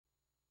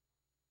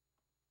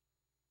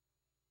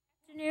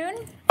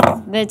Afternoon.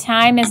 The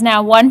time is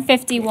now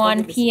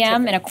 1:51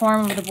 p.m. and a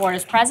quorum of the board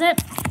is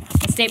present.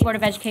 The State Board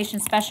of Education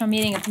special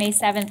meeting of May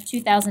 7th,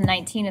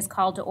 2019 is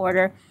called to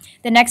order.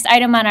 The next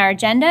item on our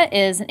agenda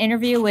is an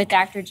interview with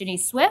Dr.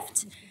 Jeanice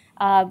Swift.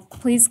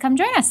 Please come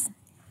join us.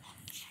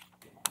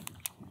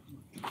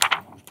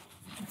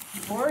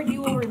 Or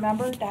you will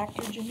remember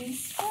Dr.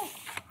 Jeanice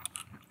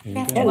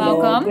Swift.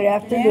 Welcome. Good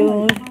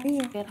afternoon.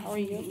 Good, how are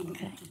you?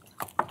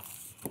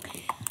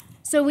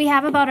 So we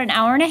have about an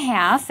hour and a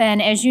half,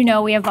 and as you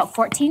know, we have about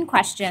 14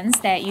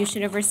 questions that you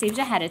should have received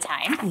ahead of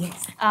time.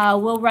 Yes.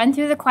 We'll run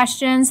through the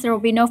questions. There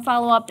will be no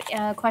follow-up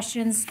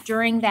questions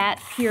during that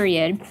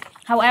period.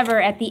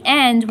 However, at the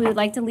end, we would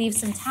like to leave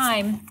some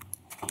time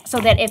so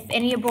that if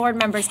any board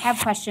members have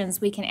questions,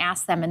 we can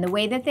ask them. And the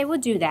way that they will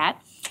do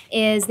that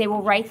is they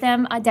will write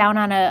them down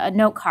on a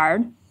note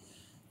card,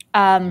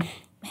 hand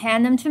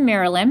them to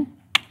Marilyn,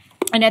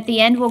 and at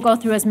the end, we'll go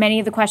through as many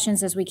of the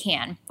questions as we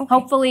can. Okay.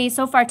 Hopefully,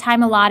 so far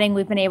time allotting,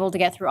 we've been able to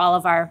get through all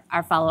of our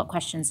follow-up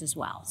questions as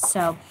well.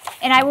 So,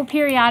 and I will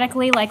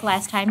periodically, like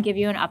last time, give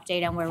you an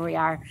update on where we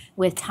are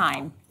with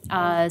time.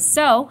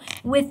 So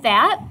with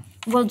that,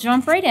 we'll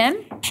jump right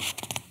in.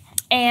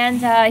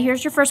 And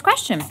here's your first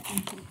question.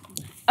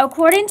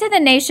 According to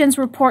the nation's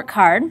report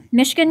card,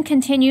 Michigan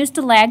continues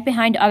to lag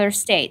behind other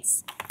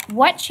states.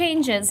 What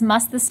changes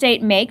must the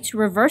state make to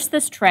reverse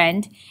this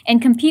trend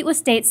and compete with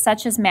states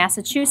such as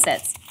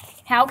Massachusetts?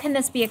 How can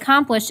this be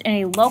accomplished in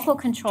a local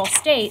control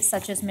state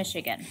such as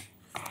Michigan?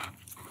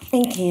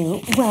 Thank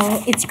you.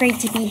 Well, it's great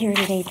to be here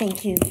today.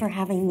 Thank you for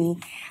having me.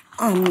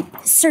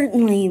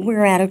 Certainly,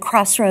 we're at a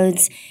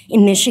crossroads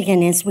in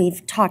Michigan, as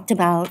we've talked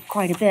about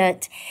quite a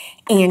bit,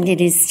 and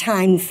it is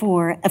time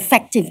for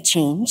effective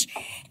change.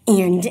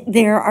 And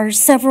there are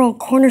several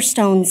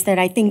cornerstones that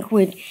I think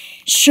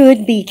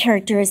should be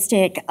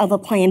characteristic of a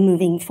plan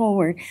moving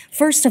forward.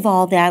 First of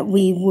all, that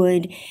we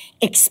would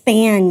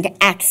expand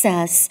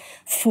access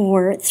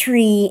for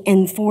 3-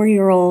 and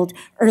 4-year-old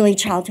early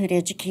childhood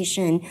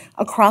education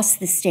across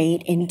the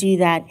state and do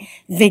that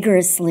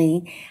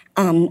vigorously.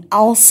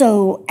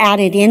 Also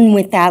added in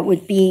with that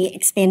would be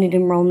expanded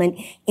enrollment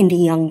into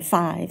young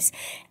fives.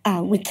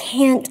 We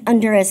can't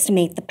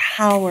underestimate the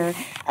power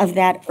of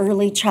that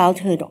early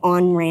childhood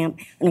on-ramp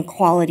and a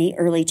quality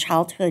early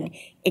childhood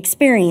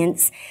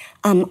experience.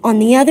 On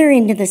the other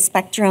end of the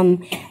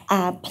spectrum,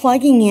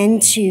 plugging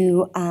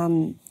into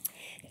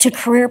to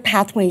career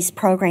pathways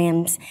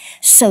programs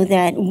so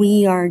that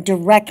we are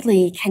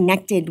directly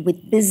connected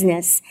with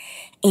business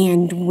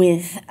and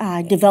with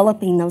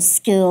developing those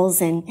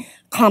skills and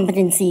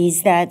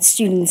competencies that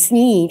students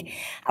need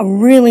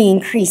really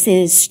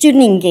increases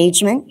student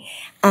engagement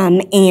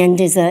and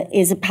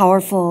is a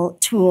powerful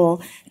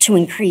tool to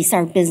increase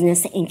our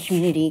business and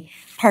community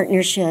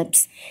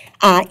partnerships.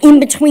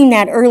 In between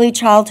that early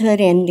childhood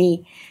and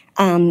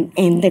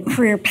the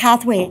career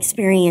pathway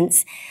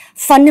experience,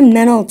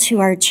 fundamental to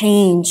our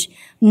change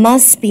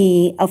must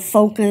be a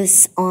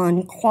focus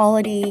on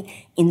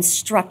quality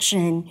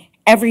instruction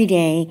every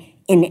day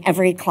in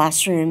every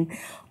classroom,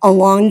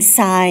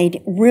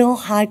 alongside real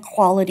high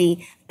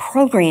quality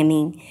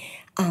programming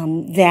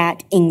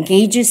that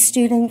engages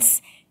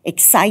students,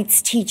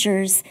 excites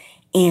teachers,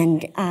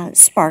 and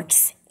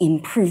sparks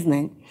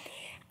improvement.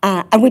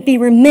 I would be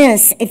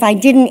remiss if I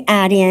didn't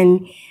add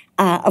in,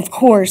 of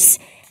course,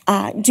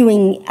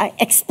 doing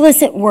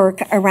explicit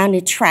work around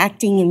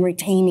attracting and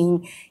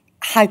retaining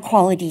high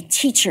quality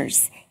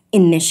teachers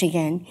in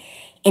Michigan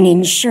and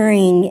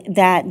ensuring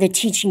that the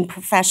teaching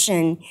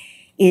profession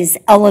is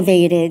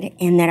elevated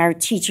and that our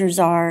teachers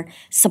are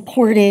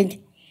supported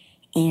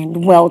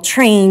and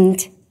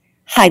well-trained,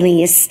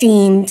 highly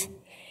esteemed,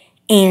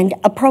 and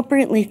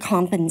appropriately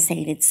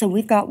compensated. So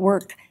we've got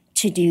work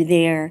to do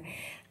there.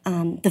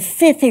 The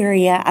fifth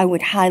area I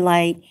would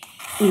highlight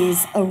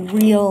is a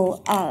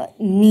real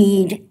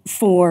need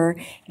for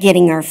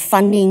getting our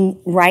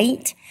funding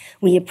right.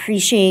 We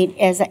appreciate,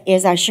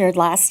 as I shared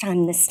last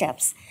time, the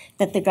steps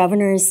that the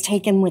governor has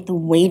taken with the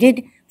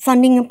weighted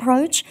funding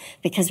approach,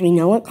 because we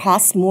know it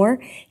costs more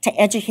to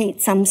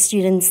educate some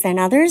students than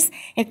others.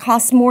 It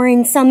costs more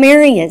in some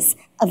areas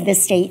of the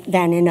state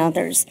than in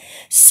others.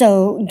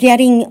 So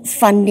getting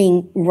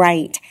funding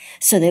right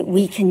so that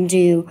we can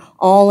do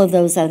all of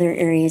those other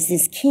areas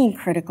is key and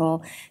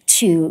critical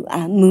to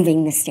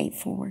moving the state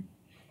forward.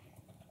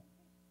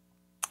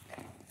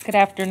 Good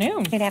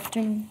afternoon. Good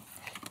afternoon.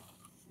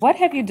 What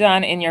have you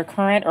done in your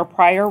current or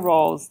prior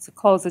roles to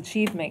close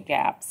achievement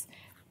gaps?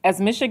 As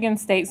Michigan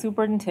State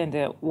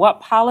Superintendent,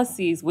 what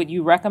policies would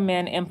you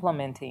recommend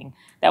implementing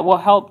that will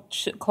help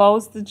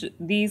close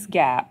these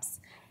gaps?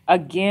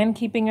 Again,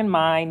 keeping in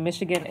mind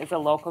Michigan is a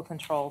local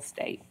control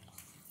state.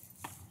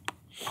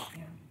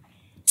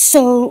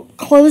 So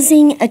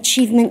closing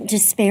achievement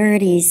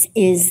disparities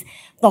is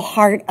the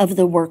heart of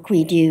the work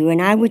we do.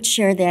 And I would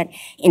share that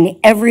in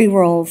every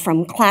role,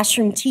 from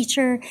classroom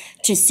teacher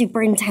to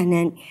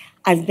superintendent,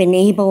 I've been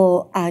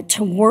able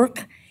to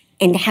work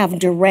and have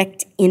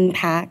direct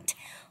impact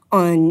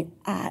on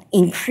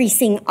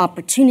increasing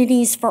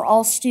opportunities for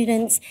all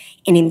students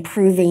and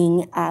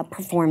improving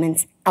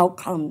performance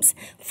outcomes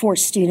for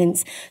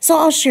students. So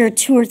I'll share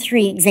 2 or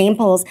 3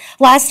 examples.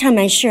 Last time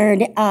I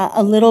shared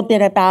a little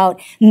bit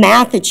about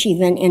math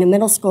achievement in a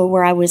middle school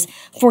where I was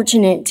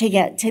fortunate to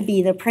get to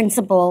be the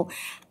principal.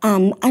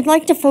 I'd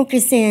like to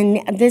focus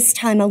in this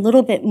time a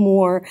little bit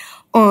more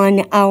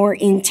on our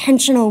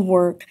intentional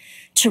work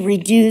to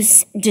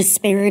reduce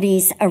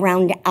disparities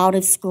around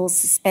out-of-school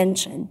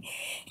suspension.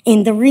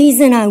 And the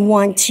reason I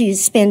want to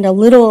spend a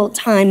little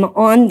time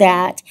on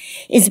that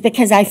is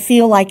because I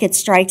feel like it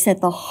strikes at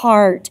the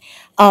heart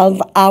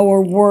of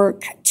our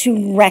work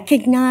to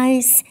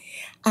recognize,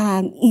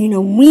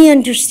 we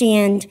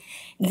understand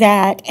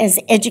that as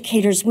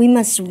educators, we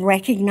must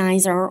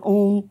recognize our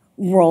own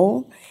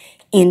role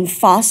in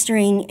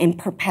fostering and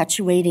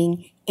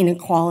perpetuating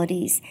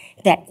inequalities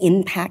that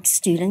impact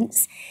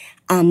students.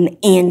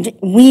 And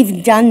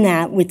we've done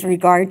that with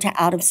regard to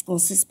out-of-school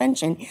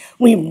suspension.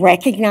 We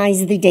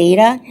recognize the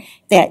data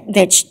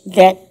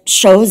that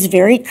shows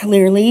very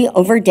clearly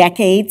over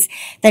decades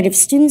that if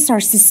students are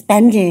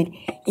suspended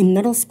in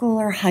middle school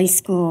or high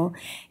school,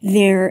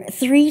 they're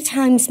 3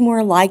 times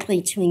more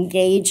likely to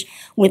engage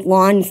with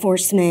law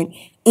enforcement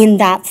in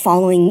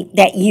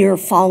that year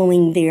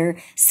following their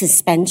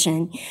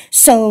suspension.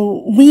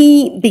 So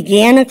we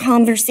began a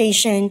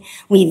conversation.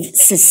 We've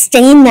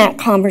sustained that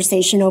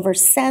conversation over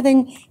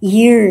 7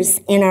 years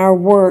in our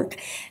work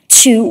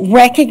to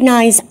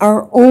recognize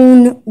our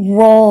own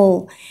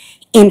role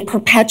in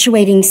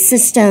perpetuating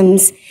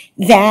systems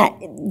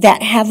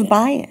that have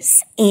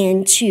bias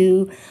and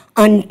to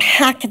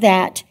unpack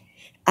that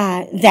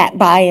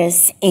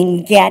bias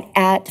and get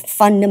at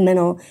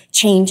fundamental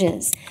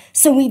changes.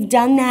 So we've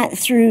done that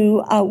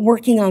through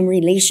working on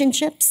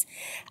relationships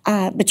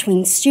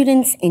between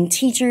students and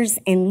teachers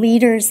and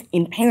leaders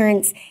and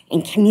parents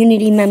and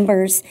community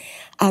members.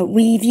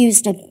 We've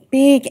used a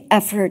big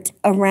effort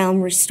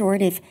around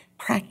restorative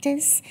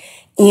practice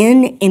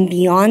in and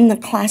beyond the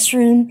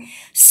classroom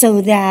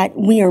so that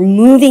we are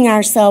moving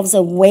ourselves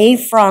away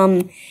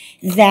from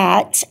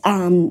that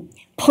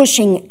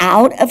pushing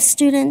out of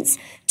students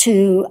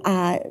to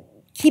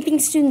keeping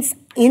students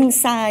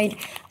inside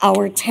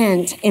our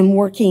tent and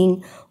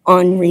working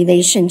on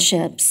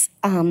relationships.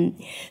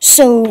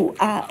 So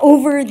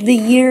over the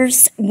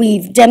years,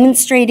 we've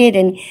demonstrated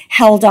and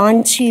held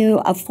on to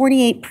a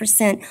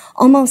 48%,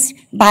 almost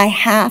by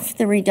half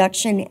the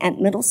reduction at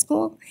middle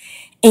school.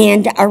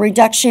 And our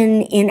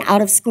reduction in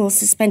out-of-school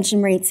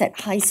suspension rates at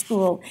high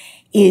school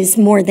is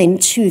more than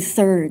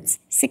 2/3,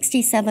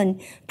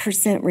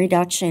 67%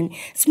 reduction.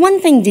 It's one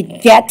thing to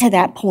get to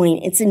that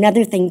point. It's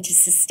another thing to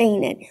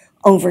sustain it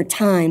over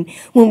time.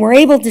 When we're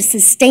able to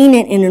sustain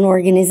it in an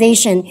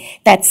organization,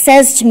 that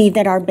says to me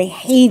that our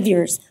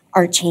behaviors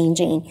are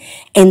changing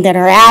and that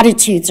our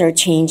attitudes are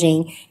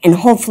changing, and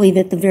hopefully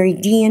that the very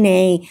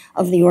DNA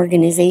of the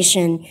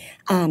organization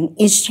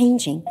is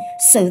changing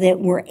so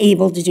that we're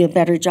able to do a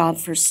better job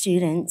for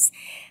students.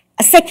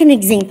 A second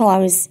example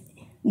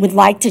would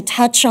like to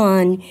touch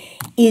on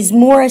is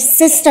more a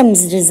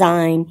systems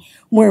design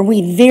where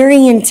we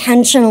very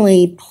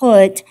intentionally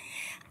put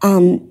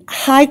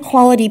high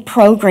quality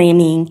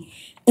programming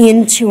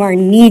into our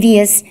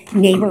neediest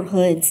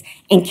neighborhoods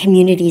and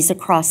communities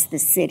across the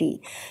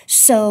city.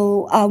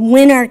 So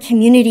when our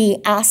community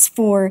asked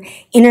for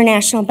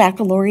International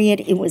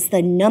Baccalaureate, it was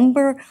the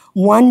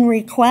 #1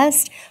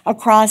 request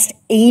across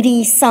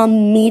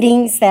 80-some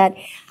meetings that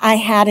I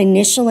had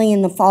initially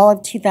in the fall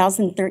of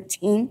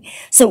 2013.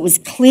 So it was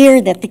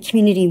clear that the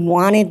community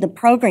wanted the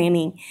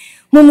programming.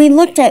 When we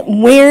looked at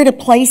where to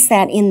place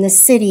that in the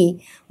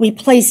city, we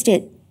placed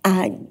it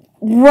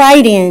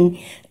right in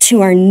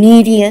to our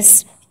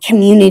neediest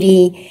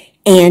community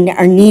and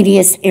our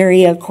neediest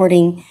area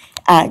according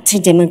to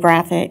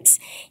demographics.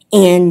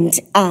 And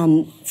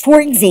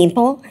for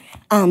example,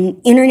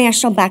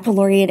 International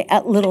Baccalaureate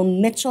at Little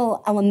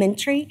Mitchell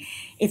Elementary.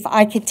 If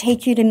I could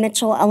take you to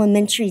Mitchell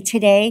Elementary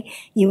today,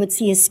 you would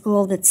see a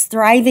school that's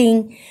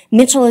thriving.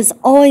 Mitchell has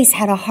always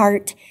had a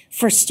heart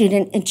for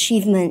student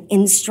achievement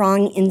and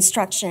strong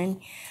instruction.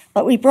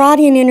 But we brought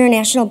in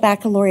International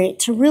Baccalaureate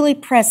to really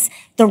press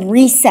the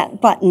reset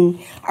button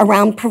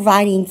around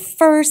providing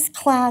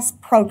first-class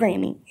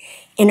programming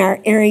in our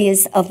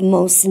areas of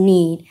most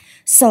need.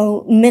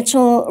 So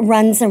Mitchell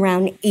runs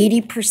around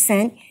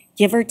 80%,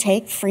 give or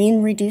take, free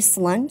and reduced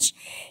lunch.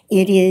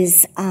 It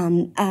is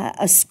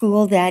a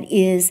school that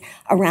is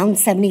around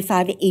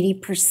 75 to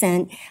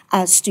 80%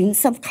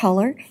 students of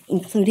color,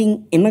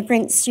 including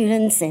immigrant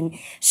students and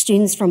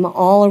students from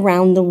all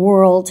around the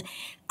world.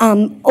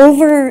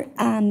 Over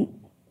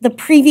the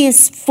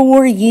previous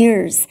 4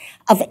 years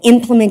of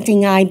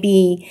implementing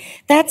IB,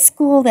 that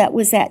school that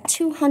was at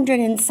 200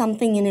 and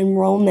something in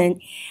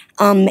enrollment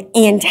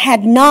and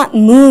had not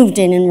moved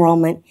in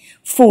enrollment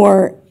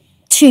for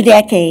 2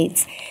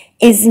 decades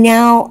is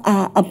now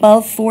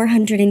above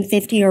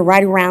 450 or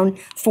right around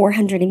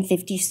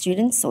 450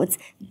 students, so it's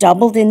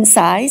doubled in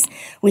size.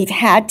 We've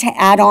had to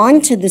add on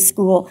to the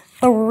school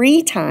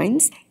 3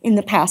 times in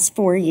the past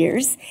 4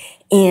 years,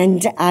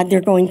 and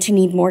they're going to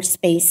need more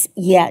space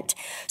yet.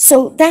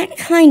 So that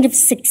kind of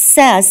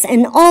success,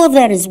 and all of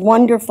that is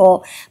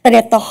wonderful, but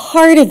at the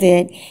heart of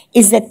it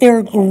is that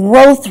their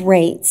growth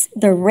rates,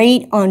 the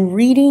rate on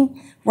reading,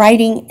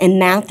 writing, and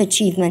math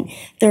achievement,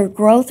 their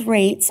growth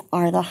rates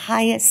are the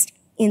highest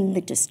in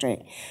the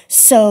district.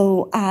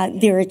 So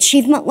their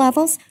achievement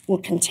levels, we'll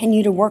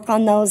continue to work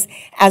on those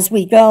as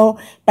we go,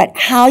 but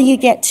how you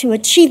get to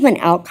achievement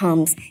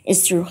outcomes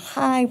is through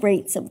high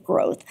rates of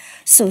growth.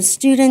 So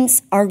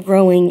students are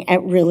growing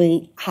at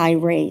really high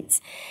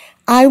rates.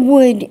 I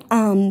would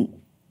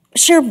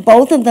share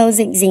both of those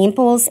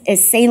examples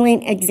as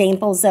salient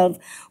examples of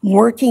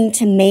working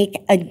to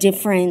make a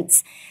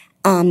difference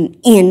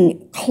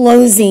in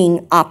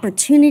closing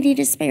opportunity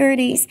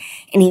disparities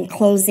and in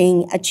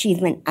closing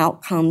achievement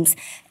outcomes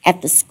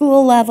at the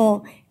school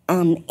level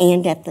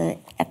and at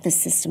the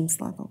systems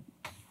level.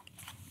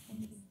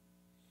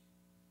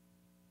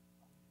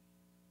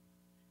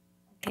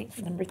 Okay,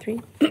 number 3.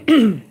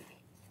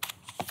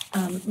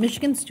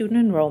 Michigan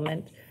student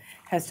enrollment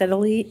has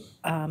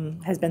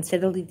been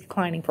steadily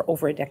declining for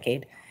over a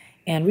decade,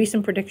 and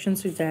recent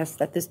predictions suggest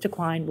that this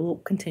decline will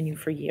continue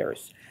for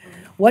years.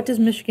 What does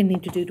Michigan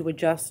need to do to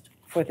adjust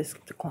for this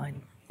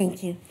decline?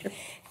 Thank you.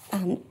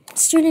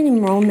 Student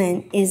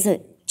enrollment is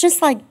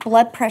just like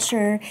blood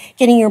pressure,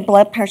 getting your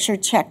blood pressure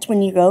checked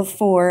when you go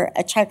for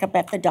a checkup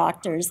at the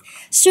doctor's.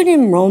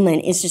 Student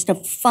enrollment is just a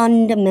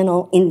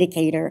fundamental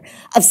indicator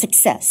of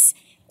success.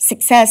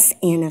 Success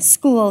in a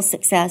school,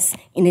 success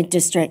in a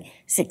district,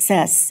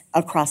 success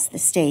across the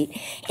state.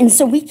 And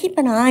so we keep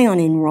an eye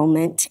on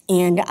enrollment,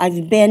 and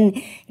I've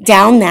been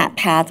down that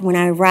path. When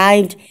I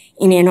arrived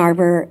in Ann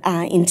Arbor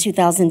in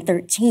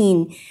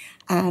 2013,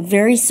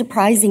 very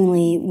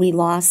surprisingly, we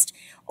lost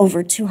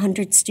over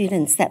 200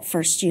 students that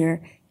first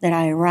year that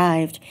I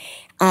arrived.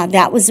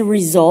 That was a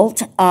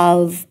result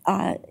of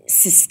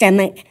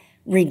systemic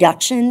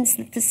reductions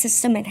that the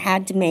system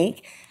had to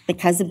make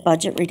because of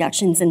budget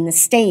reductions in the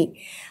state.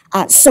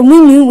 So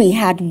we knew we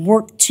had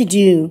work to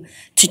do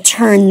to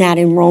turn that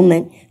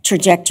enrollment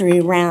trajectory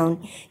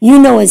around. You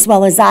know as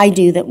well as I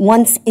do that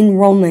once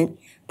enrollment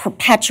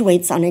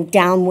perpetuates on a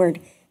downward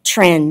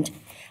trend,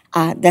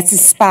 that's a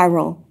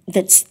spiral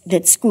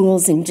that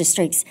schools and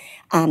districts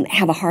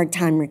have a hard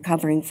time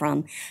recovering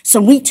from. So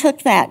we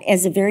took that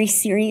as a very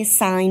serious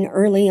sign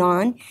early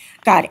on,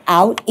 got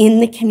out in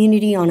the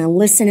community on a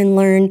listen and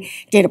learn,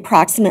 did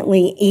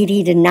approximately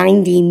 80 to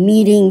 90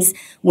 meetings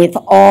with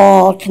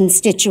all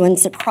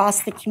constituents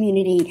across the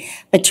community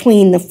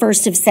between the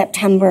 1st of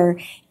September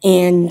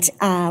and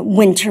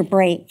winter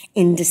break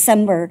in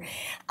December.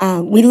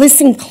 We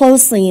listened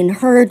closely and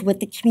heard what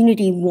the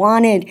community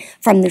wanted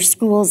from their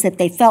schools that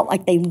they felt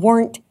like they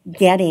weren't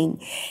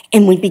getting.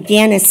 And we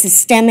began a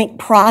systemic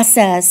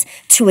process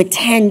to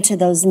attend to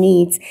those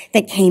needs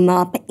that came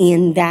up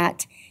in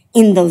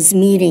those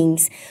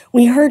meetings.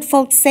 We heard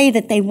folks say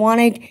that they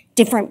wanted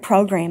different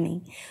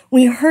programming.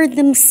 We heard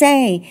them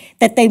say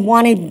that they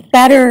wanted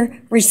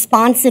better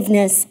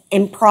responsiveness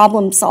and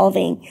problem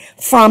solving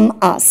from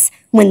us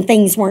when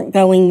things weren't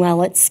going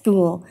well at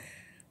school.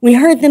 We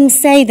heard them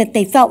say that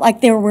they felt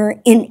like there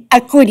were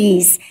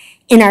inequities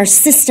in our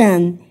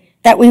system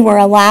that we were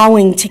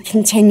allowing to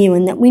continue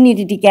and that we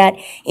needed to get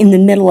in the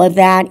middle of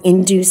that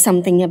and do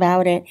something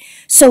about it.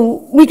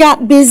 So we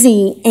got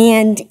busy,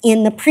 and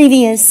in the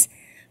previous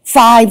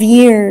 5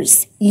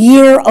 years,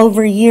 year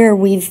over year,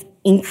 we've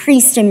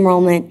increased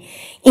enrollment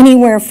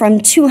anywhere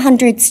from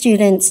 200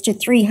 students to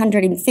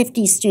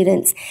 350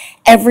 students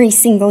every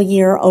single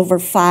year over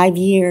 5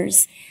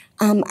 years.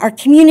 Our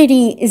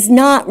community is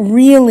not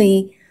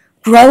really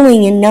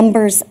growing in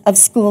numbers of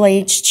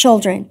school-aged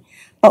children,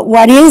 but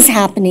what is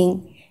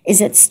happening is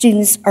that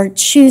students are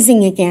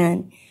choosing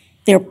again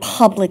their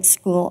public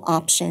school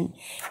option.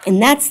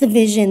 And that's the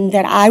vision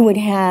that I would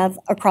have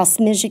across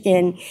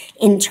Michigan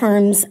in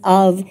terms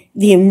of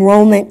the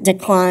enrollment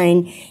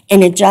decline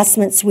and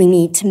adjustments we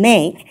need to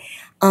make.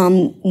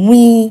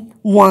 We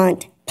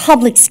want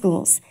public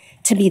schools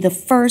to be the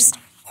first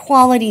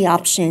quality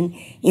option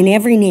in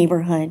every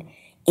neighborhood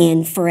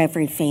and for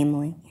every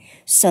family.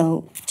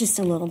 So just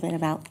a little bit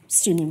about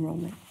student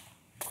enrollment.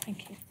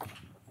 Thank you.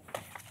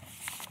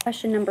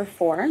 Question number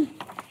 4.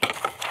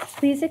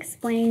 Please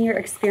explain your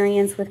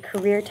experience with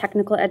career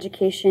technical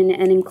education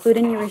and include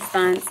in your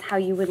response how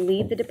you would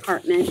lead the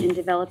department in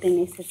developing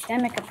a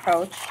systemic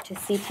approach to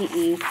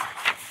CTE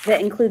that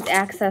includes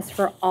access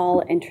for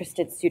all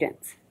interested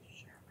students.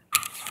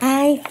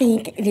 I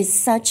think it is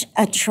such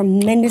a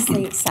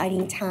tremendously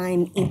exciting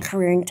time in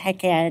career and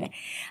tech ed,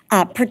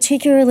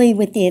 particularly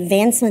with the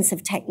advancements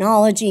of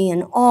technology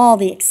and all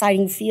the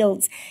exciting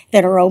fields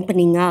that are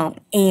opening up.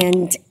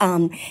 And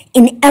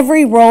in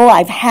every role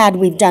I've had,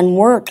 we've done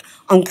work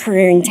on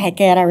career and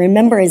tech ed. I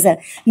remember as a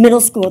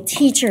middle school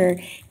teacher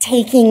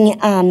taking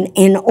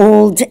an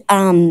old,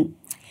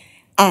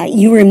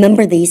 you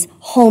remember these,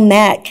 home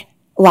ec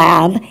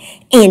lab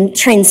and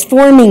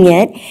transforming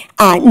it,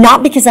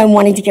 not because I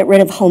wanted to get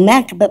rid of home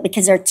ec, but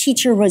because our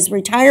teacher was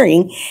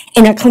retiring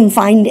and I couldn't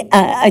find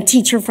a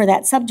teacher for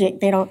that subject.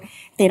 They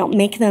don't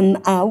make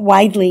them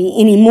widely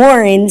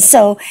anymore. And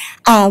so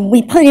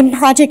we put in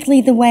Project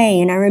Lead the Way.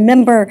 And I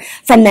remember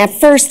from that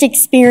first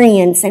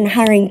experience and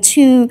hiring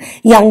 2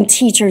 young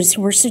teachers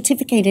who were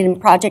certificated in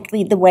Project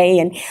Lead the Way,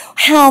 and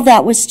how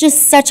that was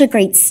just such a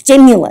great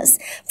stimulus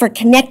for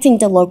connecting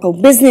to local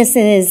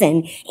businesses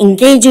and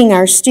engaging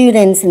our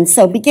students. And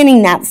so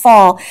beginning that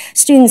fall,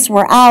 students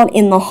were out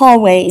in the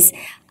hallways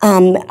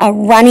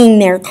running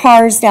their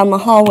cars down the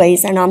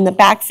hallways and on the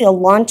backfield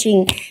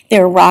launching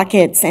their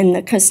rockets, and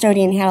the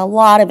custodian had a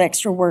lot of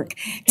extra work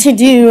to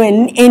do,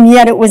 and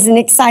yet it was an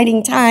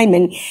exciting time.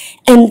 And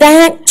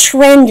that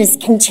trend has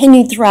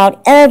continued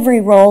throughout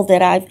every role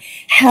that I've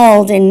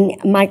held. In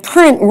my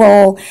current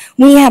role,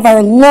 we have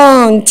our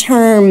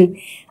long-term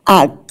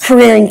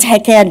career in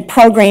tech ed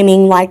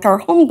programming, like our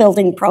home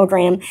building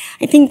program.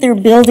 I think they're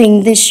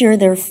building this year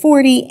their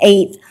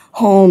 48th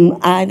home.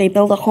 They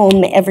build a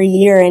home every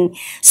year. And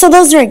so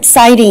those are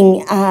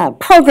exciting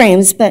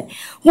programs. But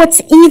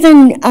what's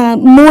even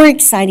more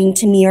exciting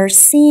to me are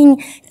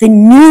seeing the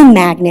new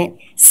magnet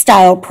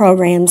style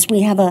programs.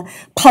 We have a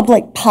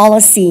public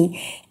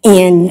policy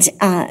and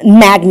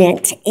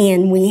magnet,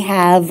 and we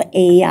have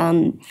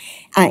a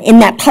in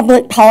that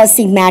public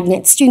policy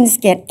magnet, students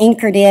get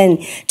anchored in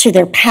to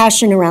their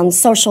passion around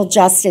social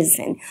justice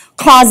and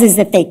causes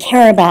that they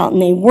care about,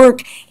 and they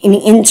work in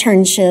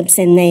internships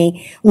and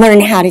they learn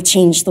how to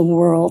change the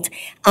world.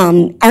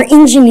 Our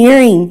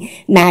engineering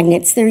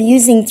magnets, they're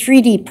using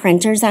 3D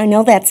printers. I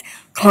know that's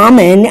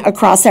common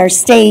across our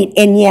state,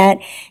 and yet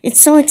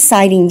it's so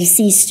exciting to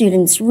see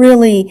students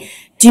really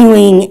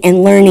doing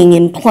and learning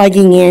and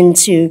plugging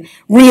into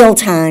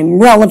real-time,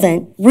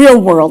 relevant,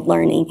 real-world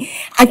learning.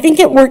 I think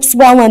it works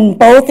well on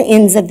both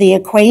ends of the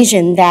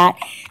equation, that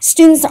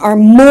students are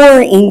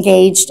more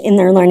engaged in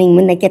their learning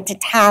when they get to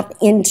tap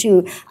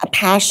into a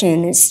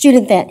passion. A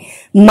student that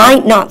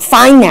might not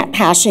find that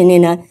passion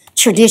in a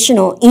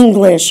traditional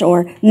English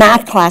or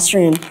math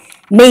classroom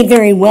may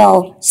very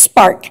well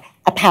spark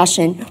a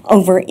passion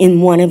over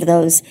in one of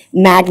those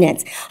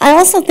magnets. I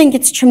also think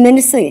it's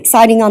tremendously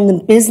exciting on the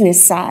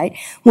business side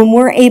when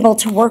we're able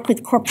to work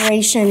with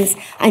corporations.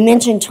 I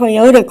mentioned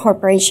Toyota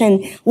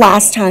Corporation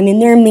last time,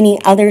 and there are many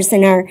others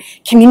in our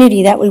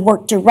community that we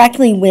work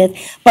directly with,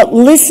 but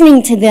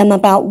listening to them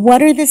about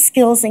what are the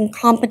skills and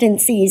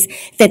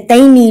competencies that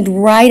they need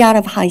right out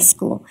of high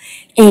school,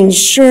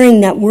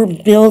 ensuring that we're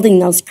building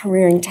those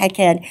career and tech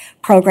ed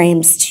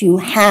programs to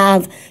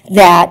have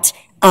that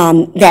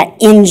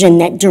engine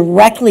that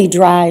directly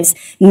drives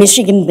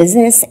Michigan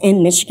business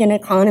and Michigan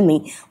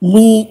economy.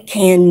 We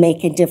can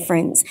make a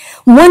difference.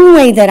 One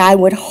way that I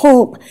would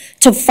hope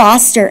to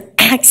foster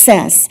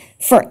access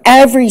for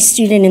every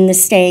student in the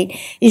state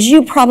is,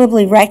 you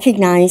probably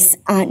recognize,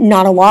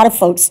 not a lot of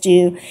folks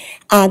do,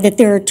 that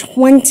there are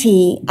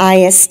 20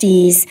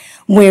 ISDs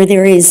where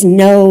there is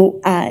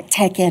no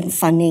tech ed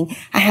funding.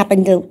 I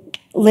happen to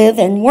live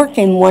and work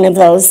in one of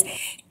those.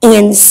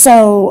 And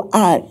so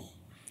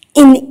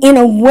in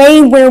a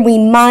way where we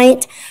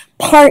might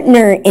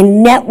partner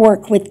and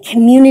network with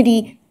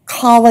community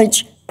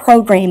college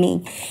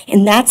programming.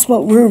 And that's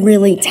what we're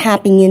really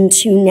tapping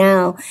into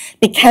now,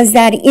 because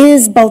that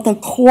is both a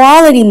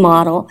quality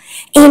model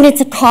and it's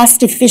a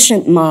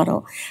cost-efficient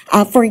model.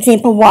 For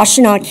example,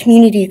 Washtenaw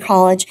Community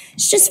College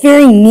is just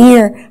very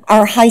near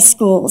our high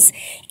schools,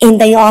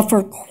 and they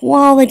offer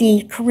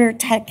quality career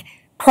tech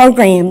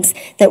programs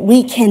that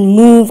we can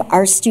move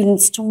our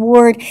students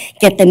toward,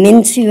 get them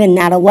into in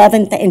that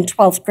 11th and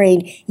 12th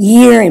grade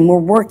year, and we're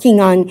working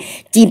on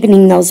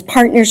deepening those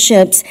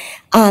partnerships.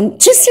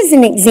 Just as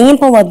an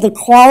example of the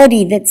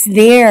quality that's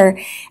there,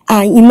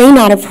 you may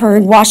not have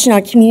heard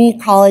Washtenaw Community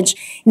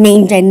College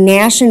named a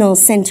National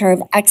Center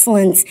of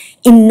Excellence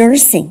in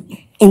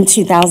Nursing in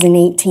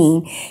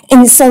 2018.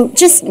 And so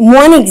just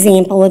one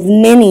example of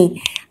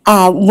many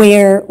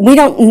where we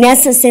don't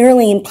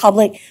necessarily in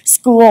public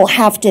school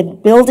have to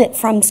build it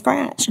from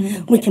scratch.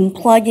 We can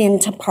plug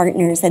into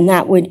partners, and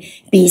that would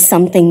be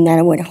something that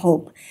I would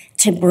hope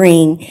to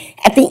bring.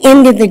 At the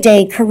end of the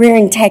day, career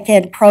and tech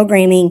ed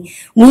programming,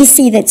 we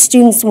see that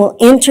students will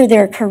enter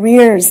their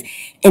careers,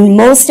 and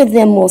most of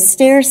them will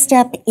stair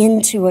step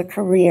into a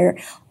career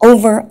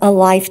over a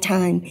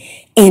lifetime.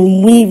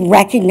 And we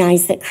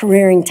recognize that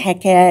career and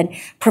tech ed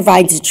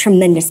provides a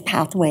tremendous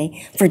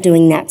pathway for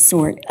doing that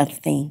sort of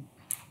thing.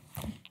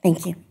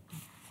 Thank you.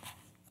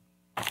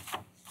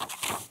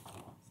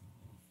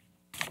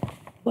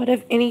 What,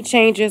 if any,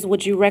 changes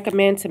would you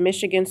recommend to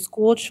Michigan's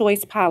school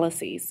choice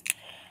policies?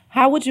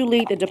 How would you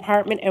lead the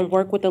department and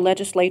work with the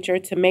legislature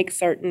to make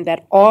certain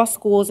that all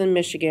schools in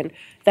Michigan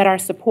that are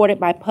supported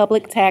by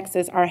public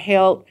taxes are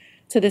held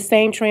to the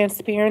same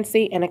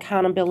transparency and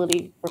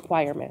accountability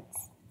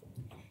requirements?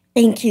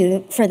 Thank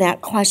you for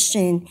that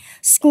question.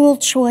 School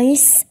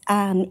choice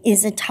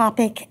is a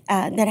topic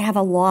that I have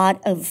a lot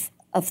of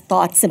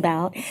thoughts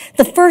about.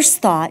 The first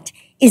thought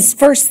is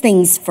first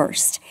things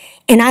first.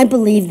 And I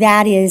believe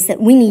that is that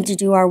we need to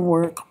do our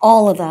work,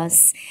 all of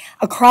us,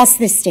 across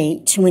the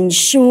state to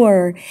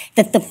ensure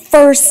that the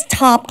first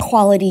top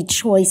quality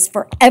choice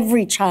for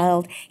every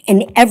child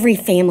and every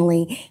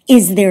family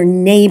is their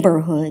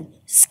neighborhood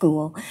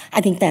school.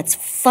 I think that's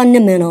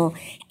fundamental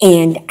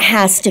and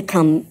has to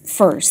come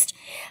first.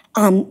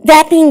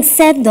 That being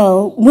said,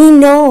 though, we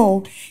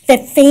know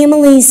that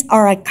families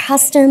are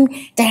accustomed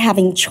to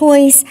having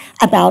choice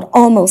about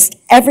almost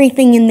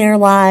everything in their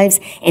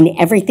lives and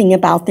everything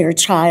about their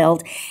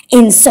child.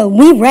 And so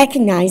we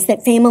recognize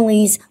that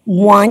families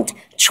want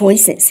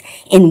choices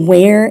in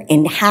where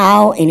and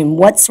how and in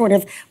what sort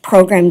of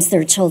programs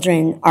their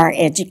children are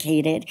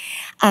educated.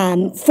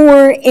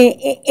 For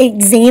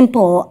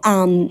example,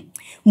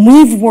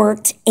 we've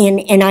worked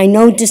and I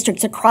know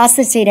districts across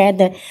the state. I had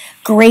the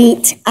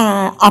great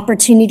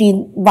opportunity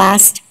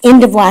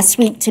end of last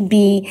week to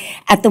be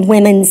at the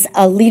Women's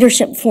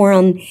Leadership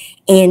Forum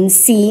and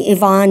see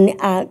Yvonne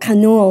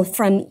Canul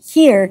from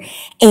here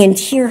and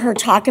hear her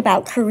talk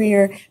about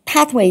career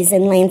pathways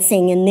in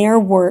Lansing and their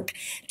work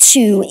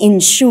to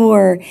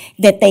ensure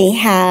that they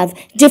have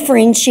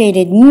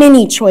differentiated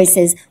many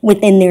choices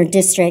within their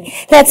district.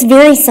 That's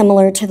very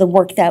similar to the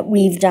work that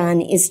we've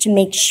done, is to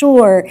make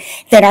sure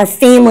that our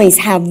families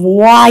have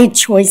wide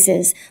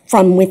choices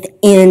from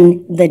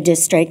within the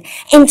district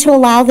and to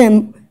allow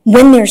them,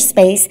 when there's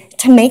space,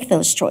 to make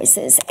those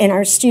choices. And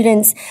our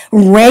students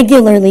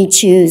regularly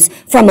choose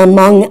from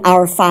among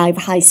our 5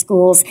 high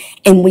schools,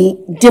 and we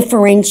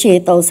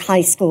differentiate those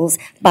high schools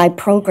by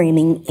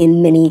programming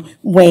in many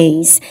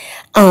ways.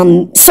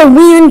 So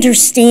we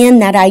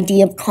understand that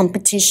idea of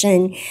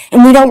competition,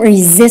 and we don't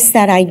resist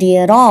that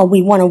idea at all.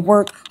 We want to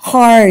work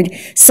hard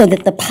so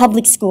that the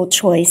public school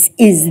choice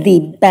is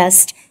the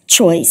best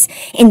choice,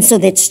 and so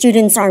that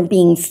students aren't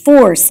being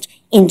forced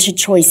into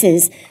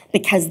choices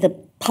because the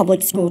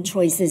public school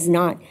choice is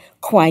not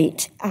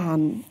quite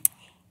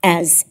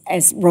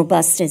as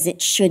robust as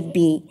it should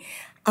be.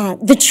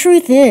 The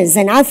truth is,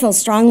 and I feel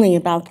strongly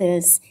about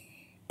this,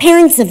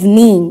 parents of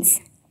means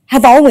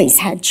have always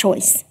had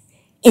choice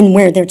in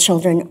where their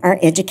children are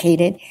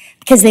educated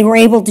because they were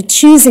able to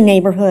choose a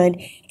neighborhood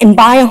and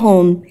buy a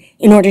home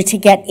in order to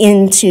get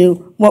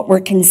into what were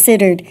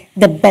considered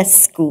the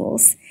best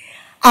schools.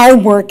 Our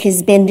work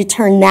has been to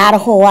turn that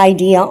whole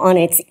idea on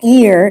its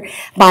ear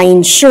by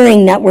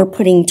ensuring that we're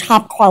putting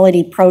top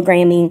quality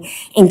programming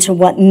into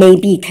what may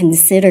be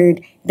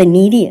considered the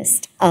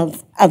neediest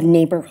of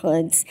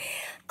neighborhoods.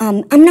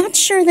 I'm not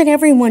sure that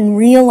everyone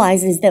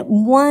realizes that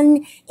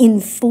 1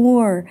 in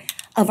 4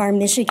 of our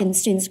Michigan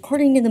students,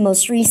 according to the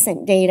most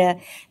recent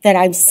data that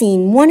I've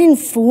seen, 1 in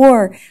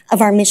 4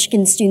 of our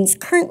Michigan students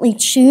currently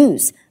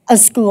choose a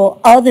school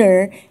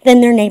other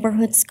than their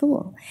neighborhood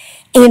school.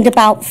 And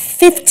about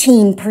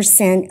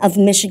 15% of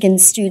Michigan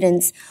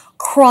students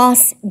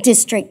cross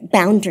district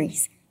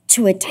boundaries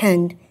to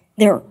attend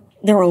their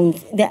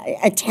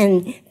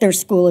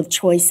school of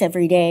choice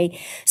every day.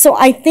 So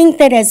I think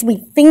that as we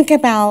think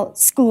about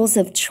schools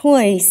of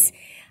choice,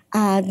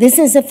 this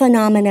is a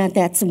phenomena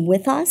that's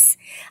with us,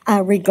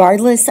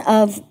 regardless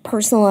of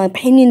personal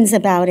opinions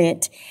about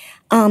it.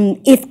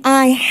 If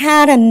I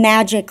had a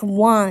magic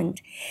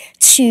wand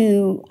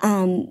to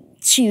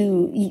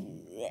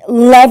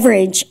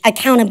leverage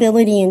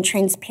accountability and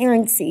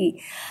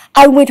transparency,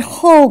 I would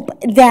hope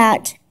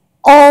that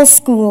all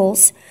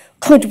schools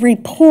could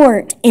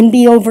report and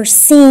be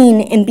overseen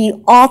and be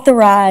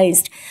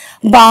authorized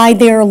by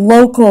their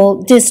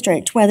local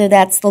district, whether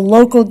that's the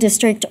local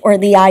district or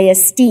the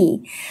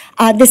ISD.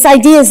 This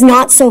idea is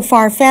not so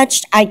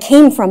far-fetched. I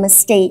came from a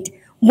state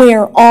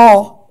where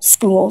all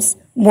schools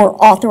were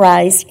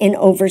authorized and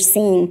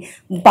overseen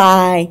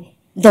by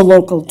the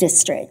local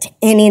district.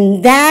 And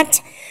in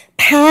that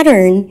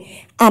pattern,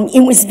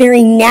 it was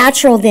very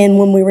natural then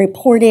when we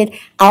reported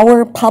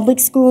our public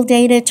school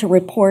data to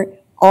report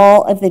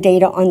all of the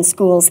data on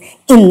schools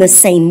in the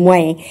same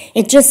way.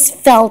 It just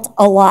felt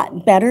a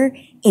lot better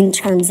in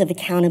terms of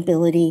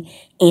accountability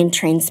and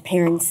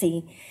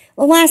transparency.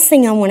 The last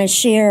thing I want to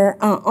share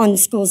on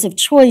schools of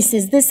choice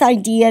is this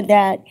idea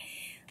that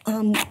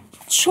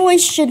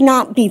choice should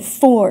not be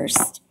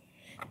forced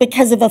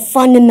because of a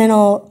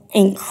fundamental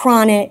and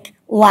chronic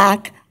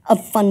lack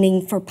of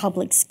funding for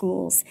public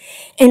schools.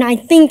 And I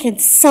think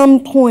at some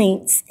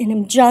points, and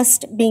I'm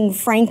just being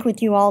frank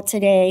with you all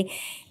today,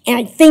 and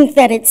I think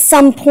that at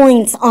some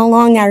points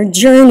along our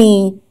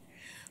journey,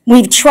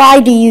 we've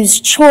tried to use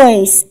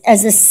choice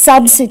as a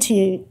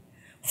substitute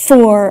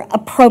for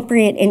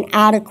appropriate and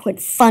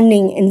adequate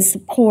funding and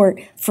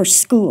support for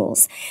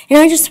schools. And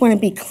I just want to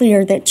be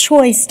clear that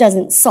choice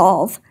doesn't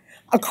solve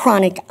a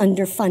chronic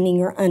underfunding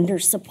or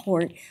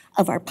undersupport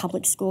of our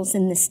public schools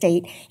in the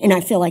state, and I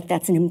feel like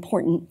that's an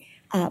important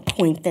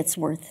point that's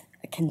worth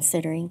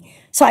considering.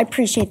 So I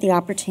appreciate the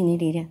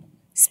opportunity to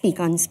speak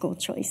on school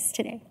choice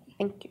today.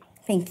 Thank you.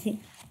 Thank you.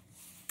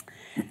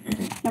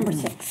 Number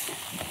 6.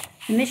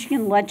 The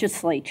Michigan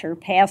legislature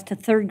passed a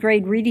 3rd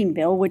grade reading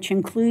bill which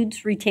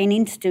includes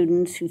retaining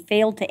students who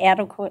failed to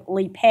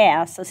adequately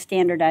pass a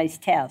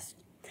standardized test.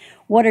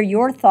 What are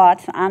your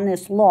thoughts on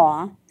this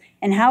law?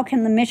 And how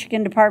can the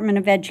Michigan Department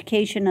of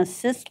Education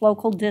assist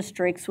local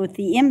districts with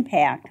the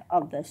impact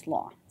of this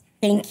law?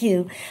 Thank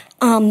you.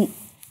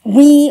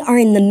 We are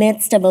in the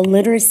midst of a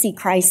literacy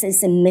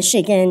crisis in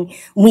Michigan.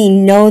 We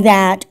know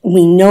that.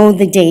 We know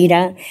the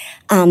data.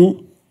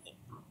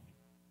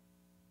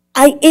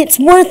 It's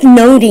worth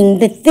noting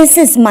that this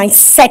is my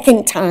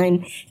second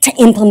time to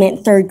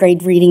implement third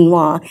grade reading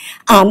law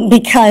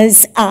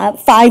because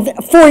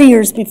 4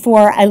 years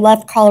before I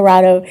left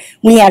Colorado,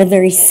 we had a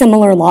very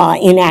similar law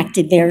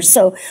enacted there.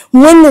 So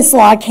when this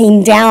law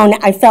came down,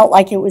 I felt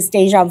like it was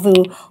deja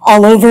vu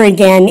all over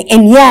again,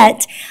 and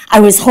yet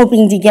I was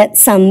hoping to get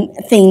some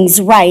things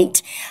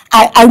right.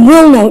 I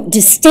will note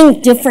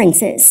distinct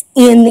differences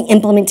in the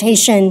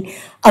implementation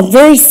of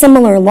very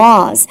similar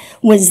laws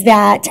was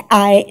that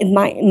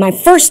my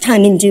first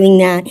time in doing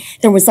that,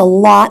 there was a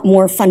lot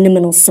more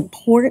fundamental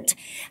support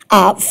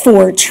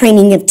for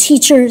training of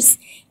teachers,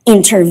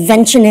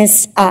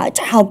 interventionists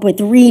to help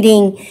with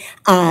reading,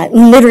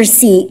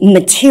 literacy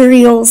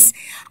materials.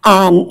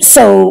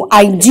 So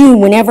I do,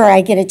 whenever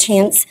I get a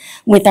chance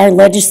with our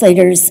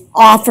legislators,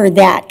 offer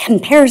that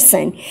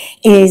comparison,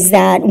 is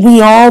that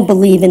we all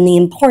believe in the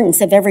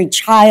importance of every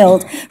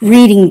child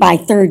reading by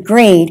third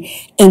grade,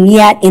 and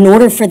yet in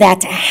order for that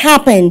to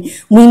happen,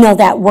 we know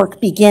that work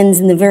begins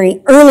in the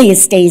very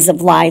earliest days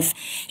of life,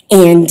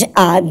 and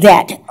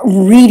that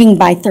reading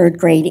by third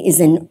grade is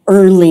an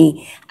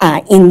early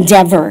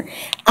endeavor.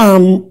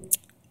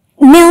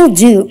 Mel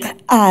Duke,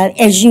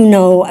 as you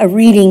know, a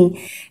reading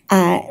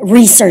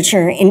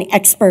researcher and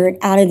expert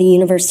out of the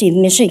University of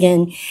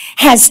Michigan,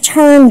 has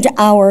termed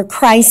our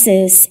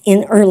crisis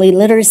in early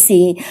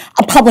literacy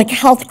a public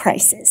health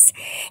crisis.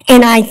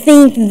 And I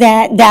think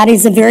that that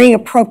is a very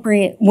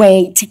appropriate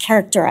way to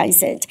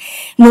characterize it.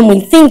 When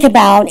we think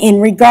about,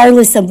 and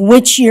regardless of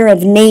which year of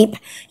NAEP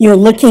you're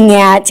looking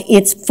at,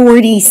 it's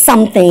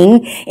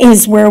 40-something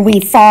is where we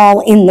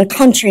fall in the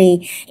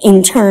country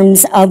in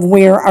terms of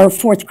where our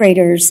fourth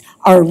graders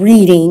are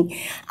reading.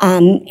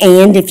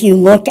 And if you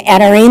look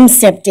at our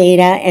MSIP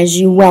data, as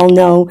you well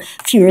know,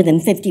 fewer than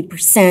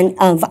 50%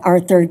 of our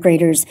third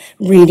graders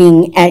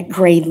reading at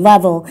grade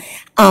level.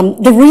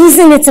 The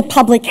reason it's a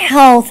public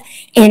health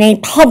and a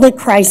public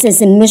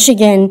crisis in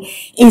Michigan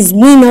is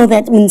we know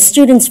that when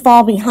students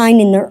fall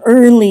behind in their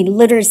early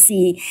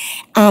literacy,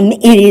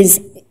 it is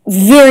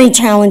very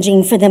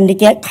challenging for them to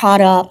get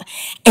caught up,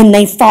 and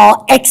they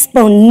fall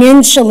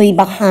exponentially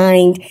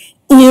behind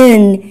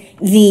in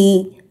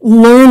the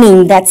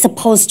learning that's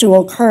supposed to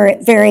occur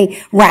at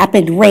very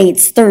rapid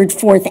rates, third,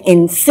 fourth,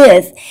 and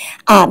fifth,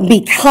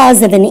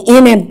 because of an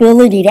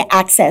inability to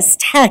access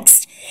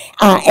text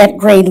at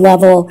grade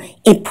level.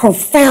 It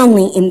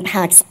profoundly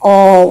impacts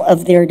all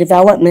of their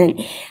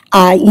development.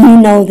 You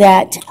know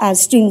that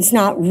students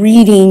not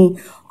reading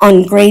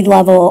on grade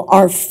level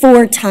are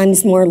 4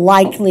 times more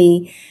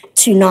likely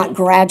to not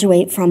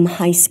graduate from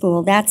high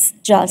school. That's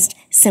just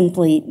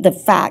simply the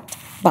fact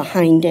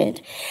behind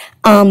it.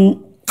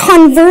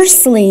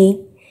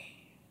 Conversely,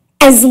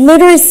 as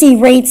literacy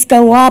rates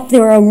go up,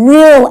 they're a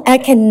real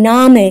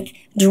economic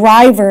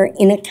driver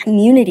in a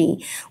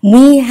community.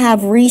 We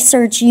have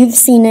research, you've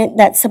seen it,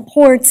 that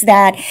supports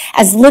that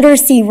as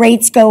literacy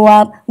rates go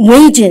up,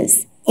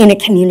 wages in a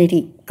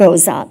community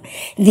goes up.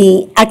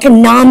 The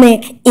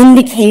economic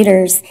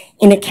indicators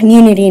in a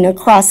community and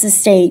across the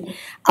state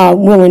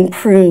will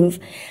improve.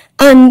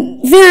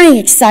 I'm very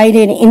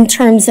excited in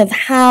terms of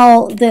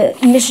how the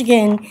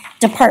Michigan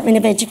Department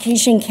of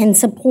Education can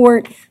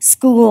support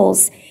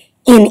schools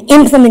in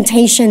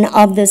implementation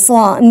of this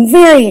law. I'm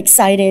very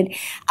excited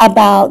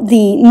about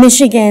the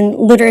Michigan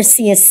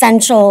Literacy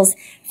Essentials.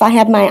 If I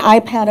had my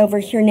iPad over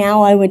here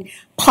now, I would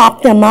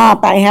pop them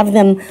up. I have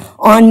them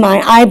on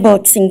my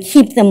iBooks and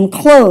keep them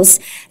close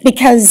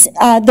because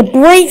the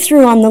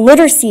breakthrough on the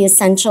Literacy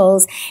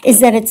Essentials is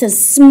that it's a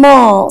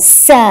small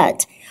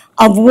set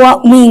of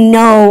what we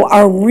know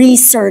are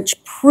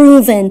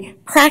research-proven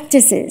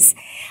practices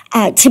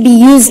to be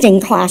used in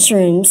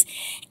classrooms.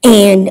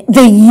 And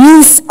the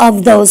use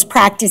of those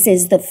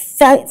practices, the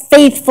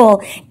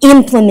faithful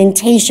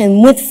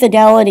implementation with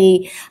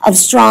fidelity of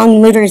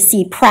strong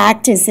literacy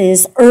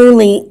practices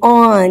early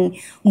on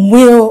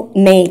will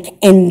make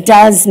and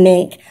does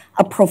make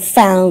a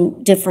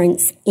profound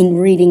difference in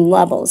reading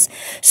levels.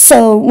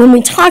 So when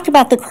we talk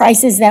about the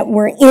crisis that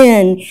we're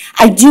in,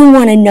 I do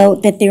want to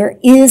note that there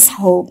is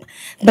hope,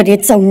 but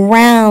it's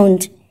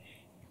around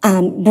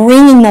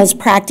bringing those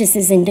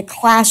practices into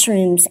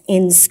classrooms,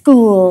 in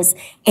schools,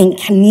 and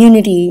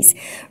communities.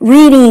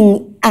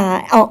 Reading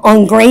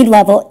on grade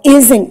level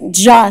isn't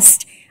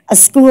just a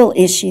school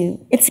issue,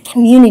 it's a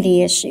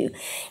community issue.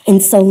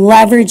 And so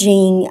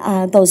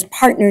leveraging those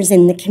partners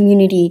in the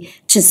community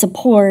to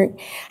support.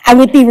 I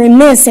would be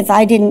remiss if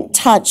I didn't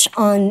touch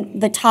on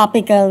the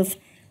topic of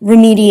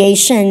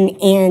remediation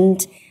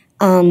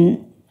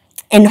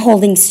and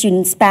holding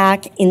students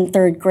back in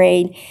third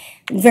grade.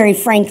 Very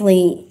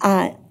frankly,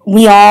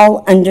 we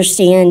all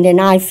understand,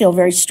 and I feel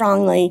very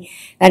strongly,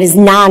 that is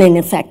not an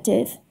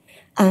effective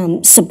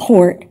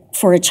support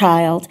for a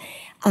child.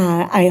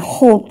 I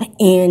hope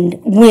and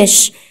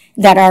wish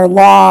that our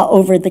law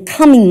over the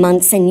coming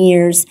months and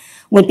years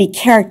would be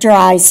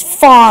characterized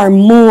far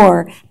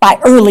more by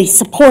early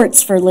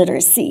supports for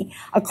literacy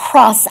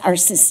across our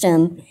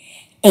system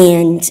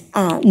and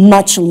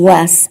much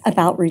less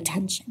about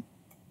retention.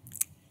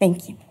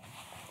 Thank you.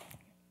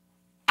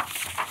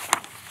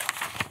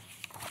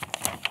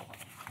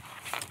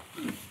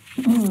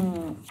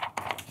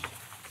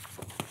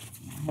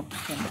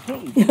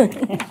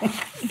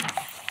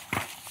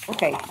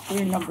 Okay,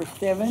 we're number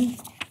 7.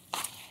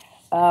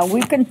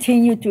 We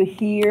continue to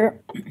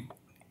hear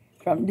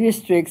from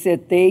districts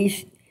that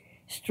they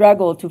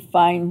struggle to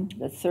find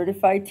the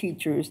certified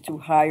teachers to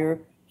hire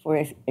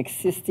for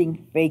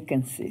existing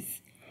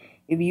vacancies.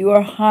 If you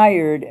are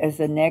hired as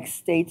the next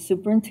state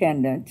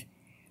superintendent,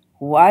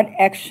 what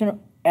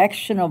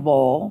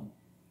actionable,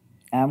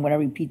 I'm going to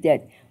repeat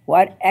that,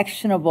 what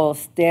actionable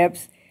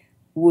steps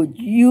would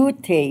you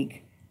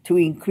take to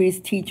increase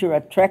teacher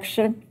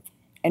attraction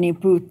and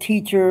improve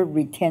teacher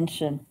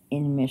retention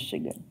in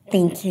Michigan?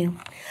 Thank you.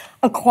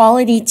 A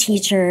quality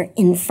teacher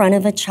in front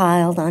of a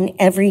child on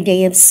every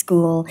day of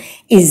school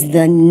is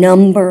the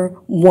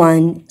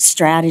 #1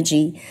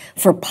 strategy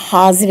for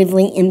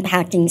positively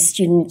impacting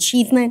student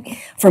achievement,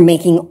 for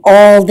making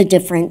all the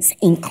difference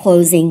in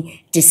closing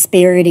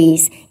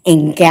disparities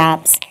and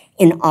gaps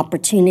in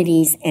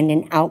opportunities and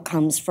in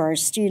outcomes for our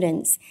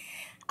students.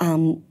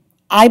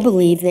 I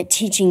believe that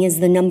teaching is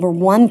the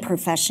 #1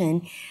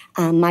 profession.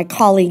 My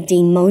colleague,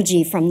 Dean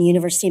Moji from the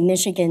University of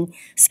Michigan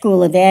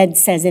School of Ed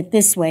says it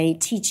this way: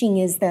 teaching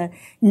is the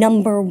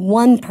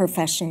 #1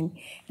 profession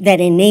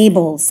that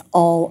enables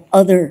all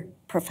other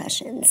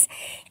professions.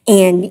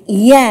 And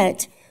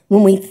yet,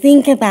 when we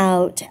think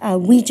about,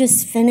 we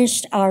just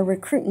finished our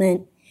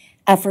recruitment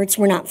efforts.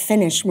 We're not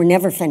finished, we're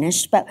never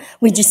finished, but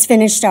we just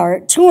finished our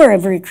tour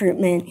of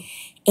recruitment,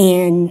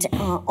 and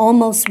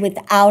almost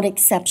without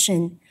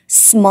exception,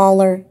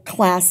 smaller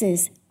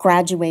classes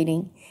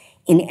graduating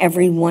in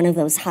every one of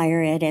those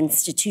higher ed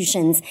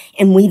institutions,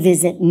 and we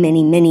visit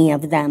many, many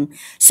of them.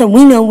 So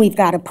we know we've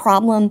got a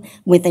problem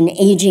with an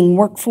aging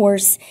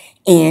workforce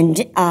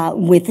and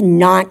with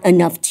not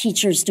enough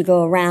teachers to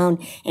go around,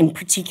 and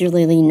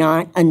particularly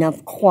not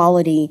enough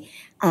quality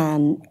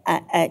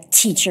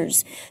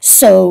teachers.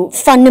 So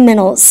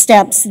fundamental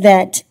steps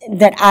that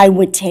I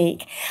would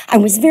take. I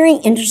was very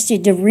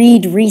interested to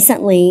read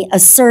recently a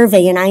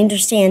survey, and I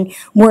understand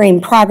we're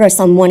in progress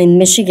on one in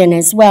Michigan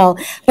as well,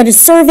 but a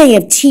survey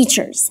of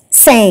teachers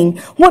saying,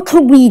 what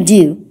could we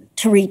do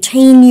to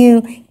retain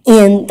you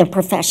in the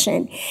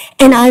profession?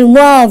 And I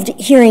loved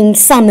hearing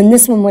some, and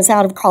this one was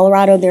out of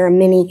Colorado, there are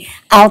many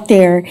out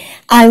there.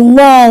 I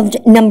loved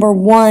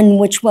 #1,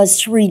 which was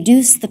to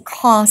reduce the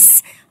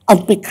costs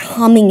of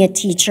becoming a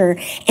teacher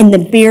and the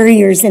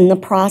barriers in the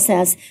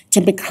process to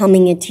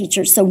becoming a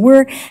teacher. So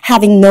we're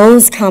having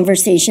those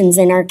conversations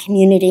in our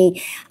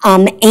community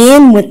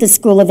and with the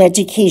School of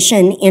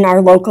Education in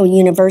our local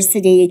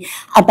university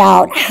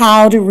about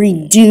how to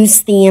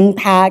reduce the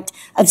impact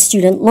of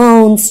student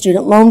loan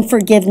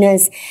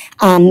forgiveness,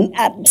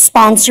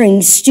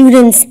 sponsoring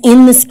students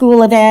in the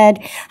School of Ed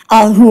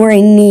who are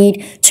in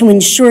need to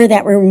ensure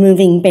that we're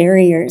removing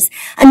barriers.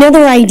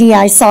 Another idea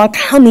I saw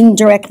coming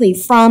directly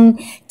from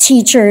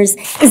teachers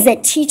is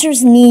that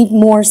teachers need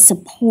more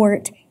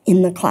support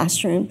in the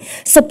classroom.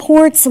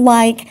 Supports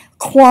like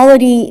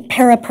quality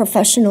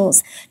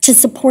paraprofessionals to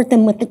support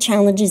them with the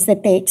challenges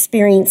that they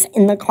experience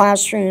in the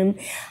classroom.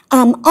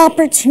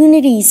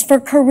 Opportunities for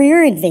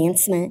career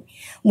advancement,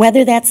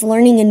 whether that's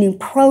learning a new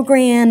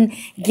program,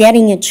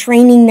 getting a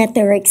training that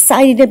they're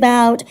excited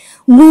about.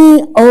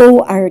 We owe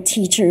our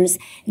teachers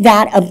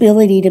that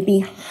ability to be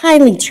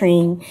highly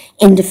trained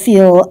and to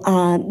feel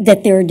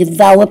that they're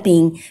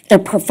developing their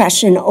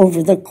profession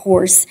over the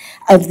course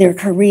of their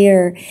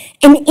career.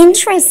 An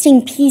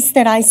interesting piece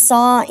that I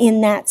saw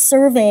in that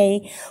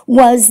survey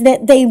was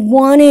that they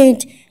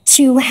wanted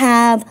to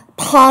have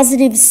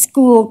positive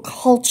school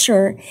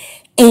culture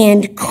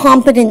and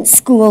competent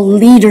school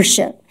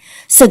leadership,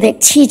 so that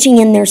teaching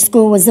in their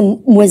school was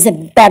a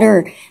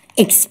better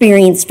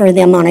experience for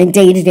them on a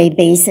day-to-day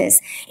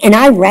basis. And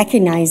I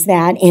recognize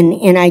that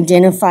and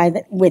identify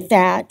with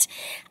that.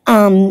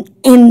 And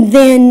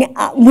then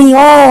we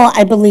all,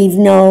 I believe,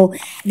 know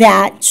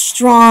that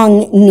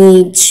strong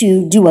need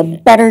to do a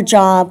better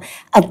job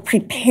of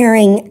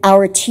preparing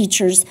our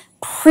teachers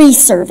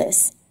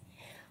pre-service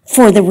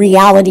for the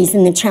realities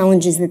and the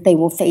challenges that they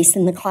will face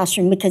in the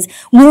classroom, because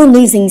we're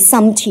losing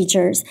some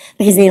teachers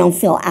because they don't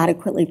feel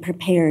adequately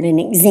prepared. An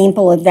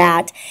example of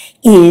that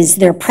is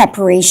their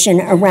preparation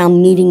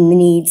around meeting the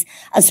needs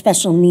of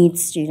special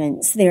needs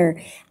students.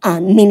 There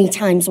many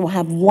times will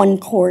have one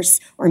course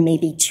or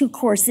maybe 2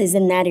 courses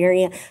in that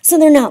area, so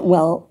they're not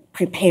well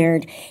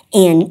prepared.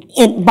 And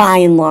by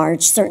and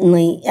large,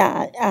 certainly,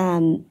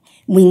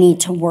 we need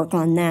to work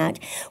on that.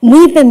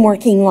 We've been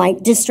working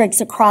like districts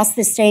across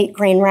the state,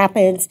 Grand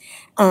Rapids,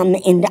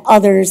 and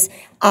others,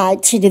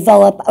 to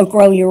develop a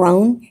Grow Your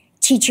Own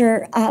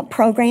teacher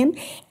program,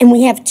 and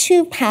we have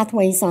two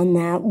pathways on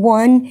that.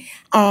 One,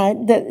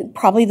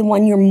 probably the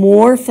one you're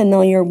more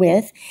familiar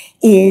with,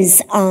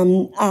 is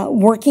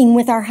working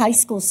with our high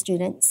school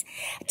students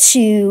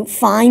to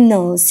find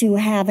those who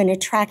have an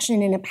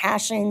attraction and a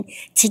passion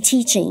to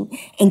teaching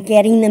and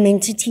getting them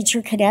into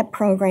teacher cadet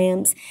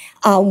programs.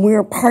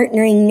 We're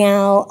partnering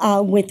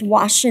now with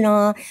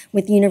Washtenaw,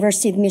 with the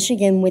University of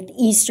Michigan, with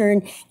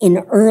Eastern in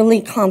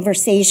early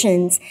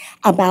conversations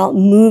about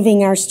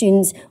moving our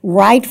students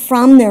right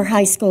from their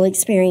high school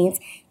experience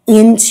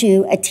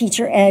into a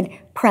teacher ed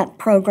prep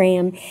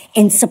program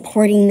and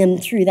supporting them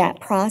through that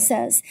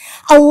process.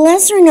 A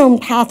lesser known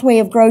pathway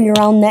of Grow Your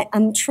Own that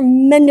I'm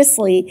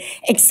tremendously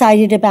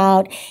excited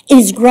about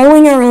is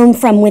growing our own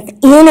from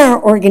within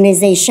our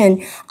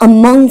organization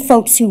among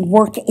folks who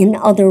work in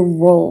other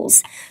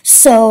roles.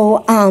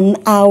 So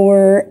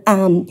our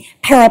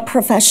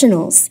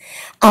paraprofessionals,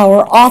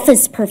 our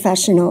office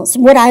professionals.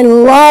 What I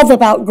love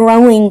about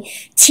growing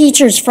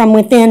teachers from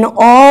within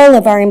all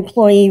of our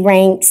employee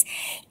ranks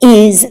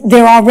is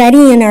they're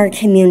already in our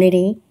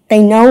community.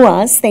 They know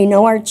us, they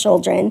know our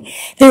children.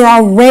 They're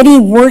already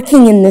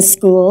working in the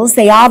schools.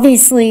 They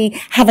obviously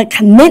have a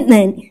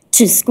commitment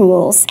to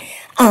schools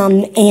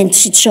and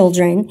to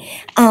children.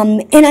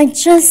 And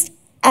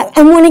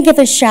I want to give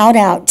a shout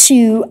out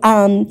to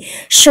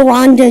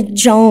Sharonda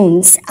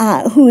Jones,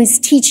 who is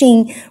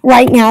teaching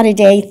right now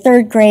today,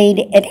 3rd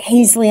grade at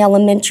Hazley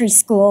Elementary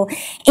School.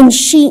 And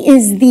she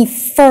is the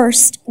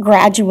first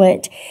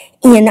graduate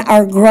in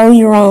our Grow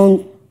Your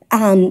Own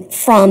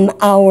from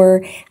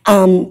our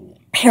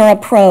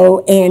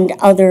parapro and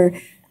other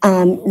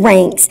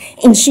ranks.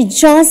 And she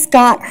just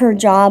got her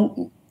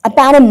job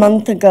about a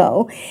month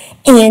ago,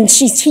 and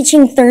she's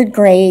teaching 3rd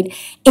grade.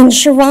 And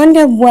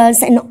Sharonda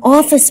was an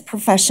office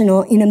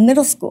professional in a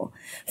middle school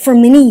for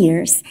many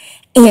years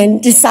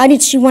and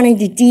decided she wanted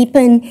to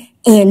deepen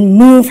and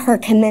move her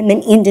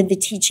commitment into the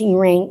teaching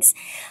ranks.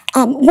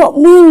 What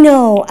we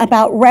know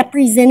about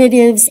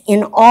representatives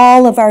in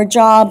all of our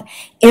job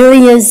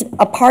areas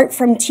apart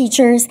from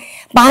teachers,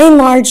 by and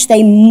large,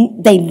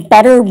 they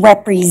better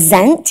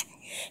represent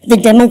the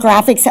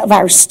demographics of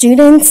our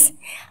students.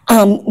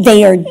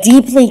 They are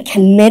deeply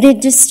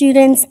committed to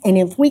students, and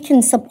if we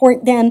can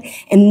support them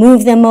and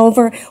move them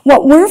over,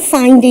 what we're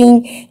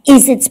finding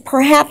is it's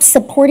perhaps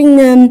supporting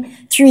them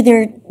through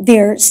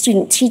their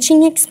student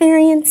teaching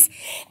experience.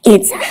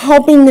 It's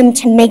helping them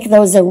to make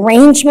those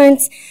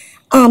arrangements.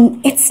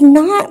 It's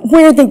not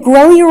where the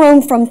Grow Your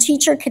Own from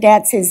Teacher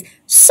Cadets is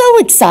so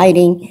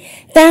exciting.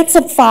 That's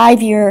a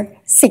 5-year,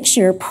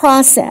 6-year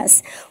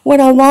process. What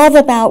I love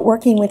about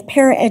working with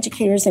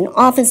paraeducators and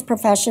office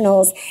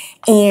professionals,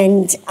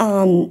 and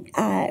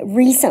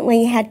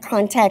recently had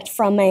contact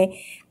from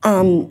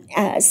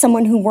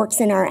someone who works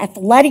in our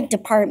athletic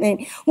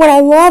department. What I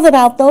love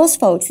about those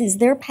folks is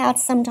their path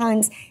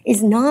sometimes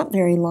is not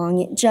very long.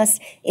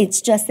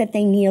 It's just that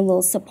they need a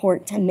little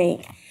support to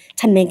make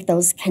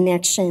those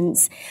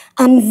connections.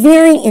 I'm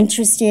very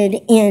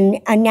interested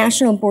in a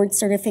national board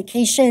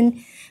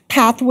certification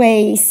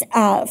pathways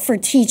for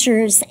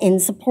teachers and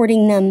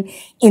supporting them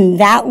in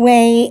that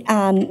way.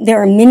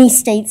 There are many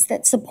states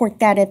that support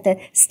that at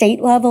the state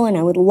level, and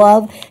I would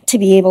love to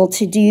be able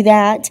to do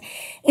that.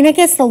 And I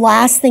guess the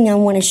last thing I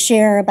want to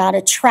share about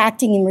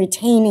attracting and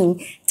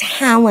retaining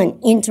talent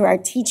into our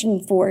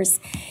teaching force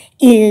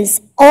is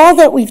all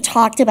that we've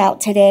talked about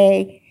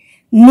today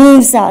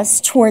moves us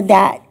toward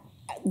that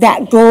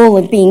goal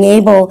of being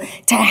able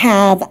to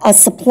have a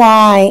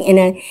supply in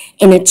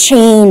a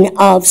chain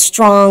of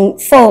strong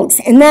folks,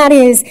 and that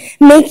is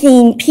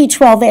making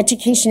P-12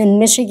 education in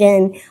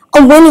Michigan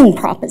a winning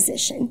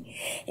proposition.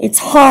 It's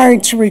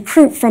hard to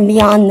recruit from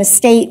beyond the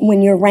state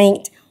when you're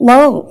ranked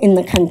low in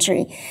the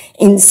country.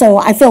 And so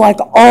I feel like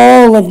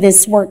all of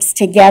this works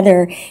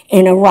together,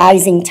 and a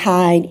rising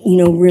tide,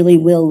 really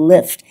will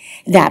lift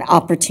that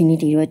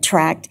opportunity to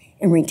attract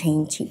and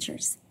retain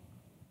teachers.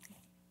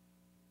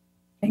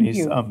 Thank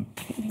you.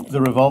 The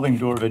revolving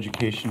door of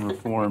education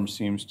reform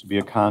seems to be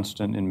a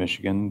constant in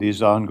Michigan.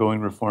 These ongoing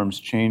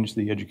reforms change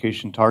the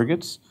education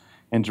targets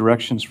and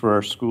directions for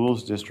our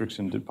schools, districts,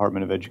 and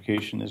Department of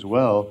Education, as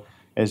well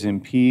as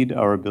impede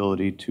our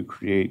ability to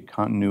create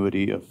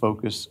continuity of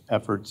focus,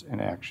 efforts,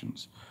 and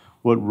actions.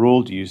 What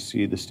role do you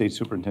see the state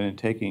superintendent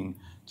taking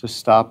to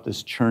stop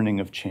this churning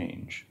of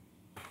change?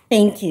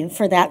 Thank you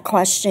for that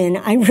question.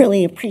 I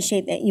really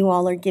appreciate that you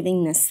all are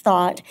giving this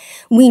thought.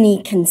 We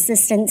need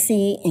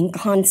consistency and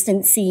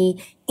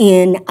constancy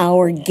in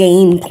our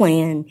game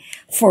plan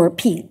for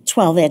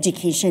P-12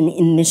 education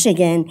in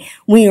Michigan.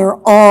 We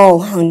are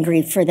all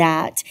hungry for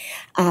that.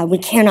 We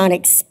cannot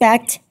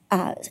expect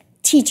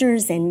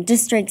teachers and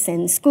districts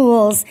and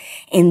schools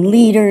and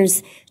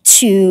leaders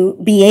to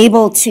be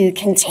able to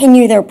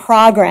continue their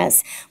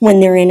progress when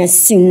they're in a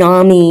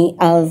tsunami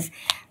of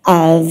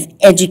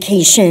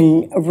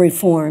education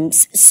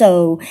reforms.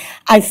 So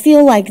I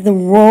feel like the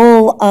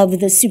role of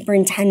the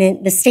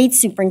superintendent, the state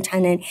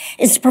superintendent,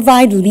 is to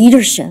provide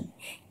leadership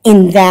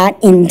in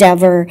that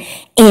endeavor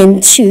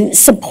and to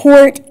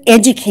support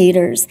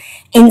educators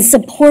and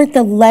support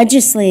the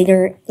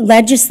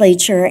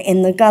legislature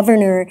and the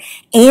governor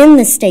and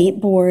the state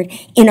board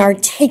in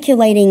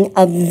articulating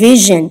a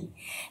vision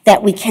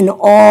that we can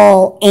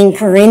all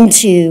anchor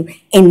into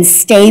and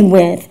stay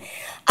with.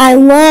 I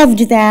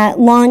loved that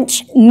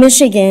Launch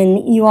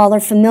Michigan. You all are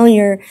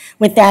familiar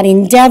with that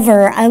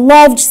endeavor. I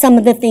loved some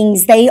of the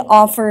things they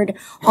offered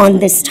on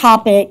this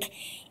topic.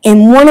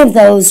 And one of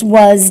those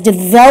was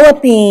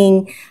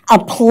developing a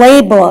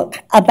playbook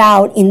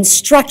about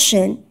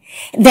instruction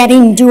that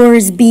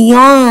endures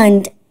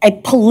beyond a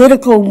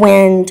political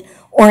wind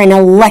or an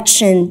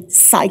election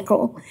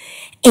cycle.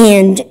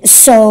 And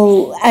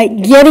so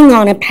getting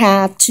on a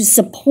path to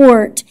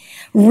support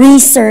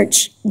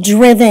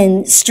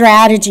research-driven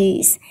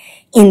strategies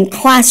in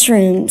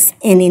classrooms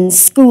and in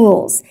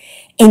schools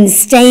and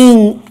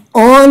staying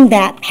on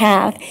that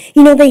path.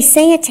 You know, they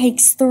say it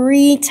takes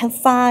 3 to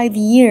 5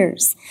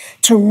 years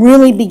to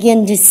really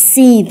begin to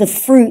see the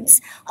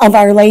fruits of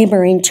our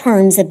labor in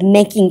terms of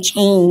making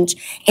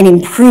change and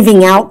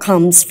improving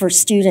outcomes for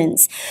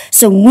students.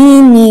 So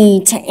we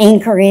need to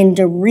anchor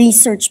into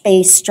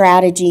research-based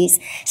strategies,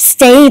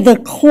 stay the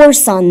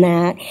course on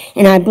that,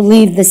 and I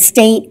believe the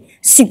state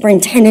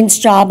superintendent's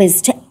job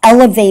is to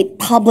elevate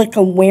public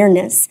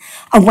awareness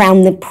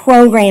around the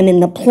program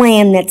and the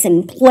plan that's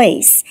in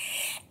place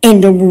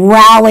and to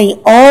rally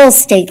all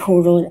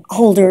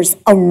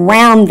stakeholders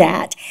around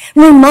that,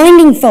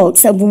 reminding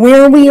folks of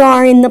where we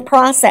are in the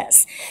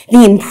process,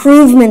 the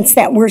improvements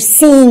that we're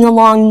seeing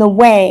along the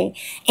way,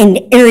 and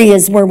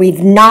areas where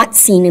we've not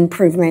seen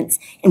improvements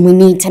and we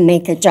need to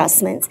make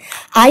adjustments.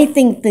 I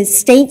think the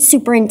state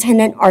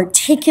superintendent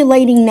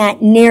articulating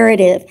that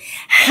narrative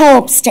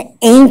helps to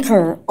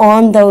anchor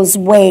on those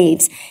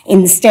waves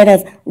instead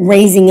of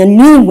raising a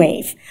new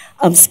wave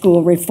of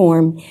school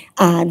reform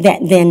that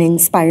then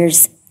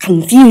inspires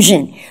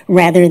confusion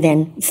rather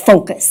than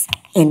focus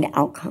and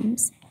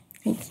outcomes.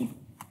 Thank you.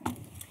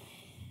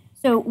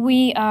 So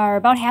we are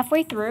about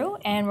halfway through,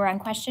 and we're on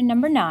question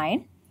number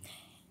 9.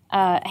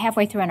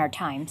 Halfway through on our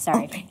time,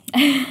 sorry.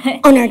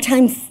 Okay. On our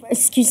time,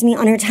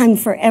 on our time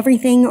for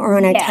everything or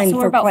on our time so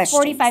for we're about questions?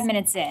 45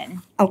 minutes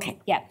in. Okay.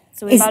 Yeah,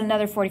 so we have about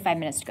another 45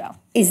 minutes to go.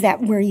 Is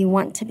that where you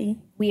want to be?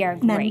 We are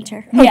Madam great.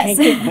 Chair? Yes.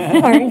 Okay,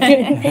 good. All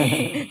right,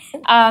 good.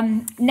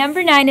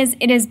 Number 9 is,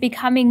 it is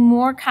becoming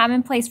more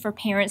commonplace for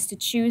parents to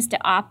choose to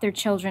opt their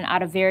children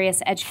out of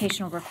various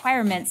educational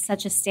requirements,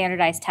 such as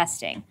standardized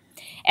testing.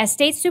 As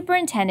state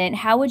superintendent,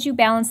 how would you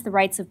balance the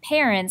rights of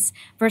parents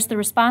versus the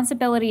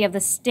responsibility of the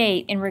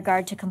state in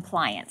regard to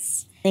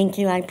compliance? Thank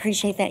you. I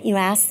appreciate that you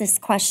asked this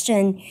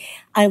question.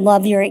 I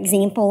love your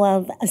example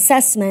of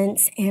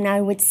assessments, and I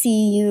would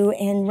see you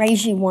and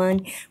raise you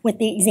one with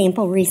the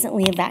example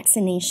recently of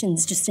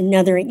vaccinations, just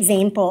another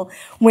example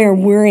where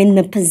we're in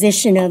the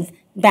position of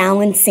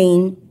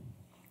balancing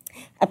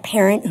a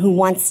parent who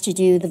wants to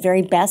do the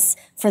very best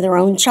for their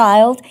own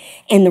child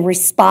and the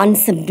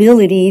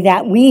responsibility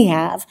that we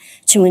have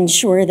to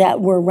ensure that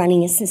we're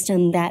running a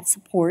system that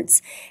supports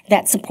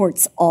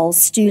all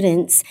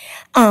students.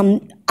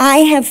 I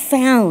have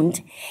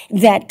found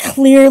that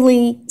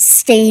clearly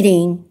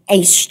stating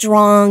a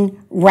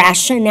strong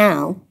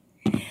rationale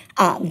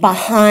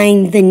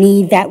behind the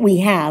need that we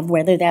have,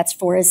 whether that's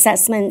for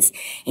assessments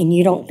and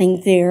you don't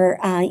think they're,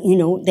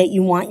 that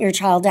you want your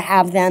child to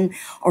have them,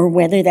 or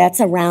whether that's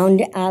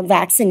around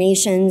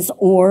vaccinations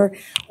or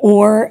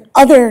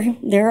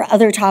there are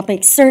other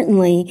topics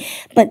certainly,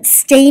 but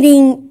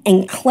stating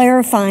and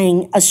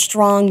clarifying a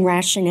strong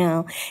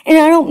rationale. And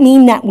I don't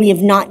mean that we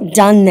have not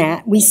done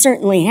that. We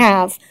certainly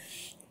have.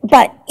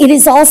 But it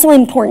is also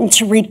important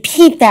to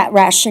repeat that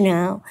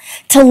rationale,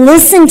 to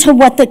listen to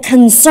what the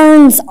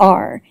concerns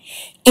are,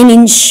 and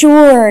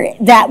ensure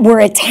that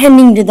we're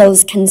attending to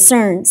those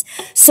concerns.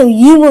 So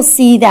you will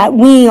see that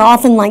we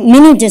often, like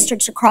many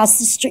districts across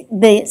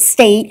the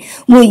state,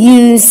 will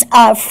use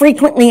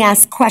frequently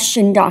asked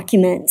question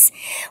documents.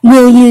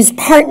 We'll use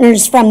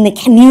partners from the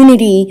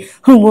community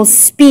who will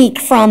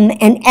speak from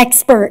an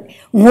expert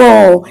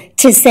role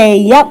to say,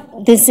 yep,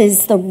 this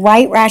is the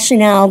right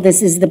rationale,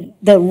 this is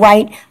the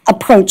right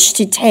approach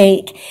to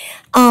take.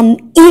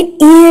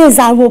 It is,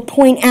 I will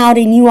point out,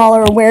 and you all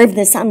are aware of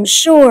this, I'm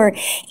sure,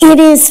 it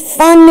is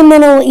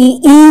fundamentally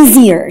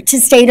easier to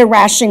state a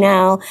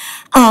rationale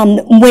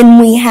when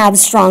we have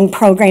strong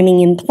programming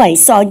in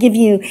place. So I'll give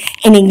you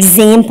an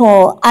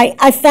example.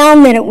 I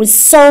found that it was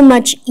so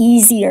much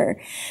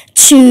easier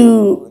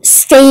to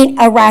state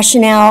a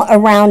rationale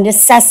around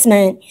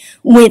assessment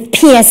with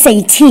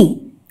PSAT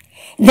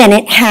than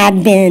it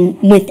had been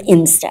with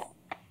IMSTEP.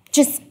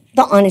 Just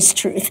the honest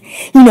truth,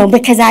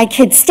 because I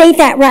could state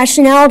that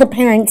rationale to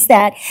parents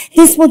that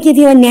this will give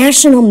you a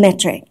national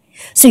metric.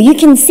 So you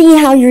can see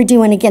how you're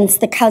doing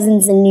against the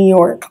cousins in New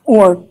York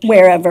or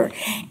wherever.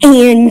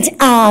 And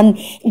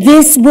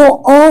this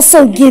will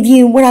also give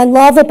you, what I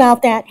love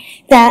about that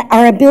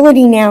our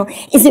ability now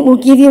is it will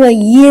give you a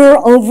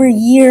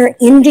year-over-year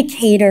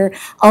indicator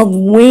of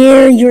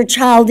where your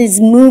child is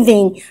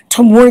moving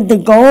toward the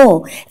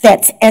goal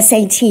that's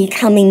SAT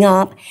coming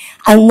up.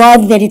 I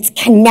love that it's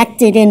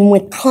connected in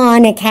with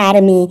Khan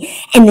Academy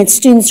and that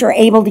students are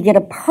able to get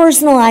a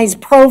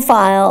personalized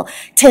profile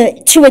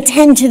to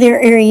attend to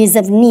their areas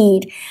of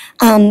need.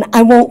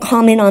 I won't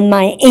comment on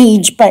my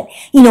age, but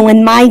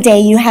in my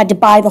day, you had to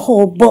buy the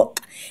whole book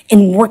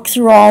and work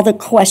through all the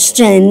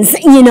questions,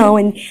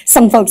 and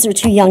some folks are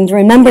too young to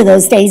remember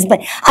those days,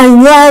 but I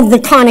love the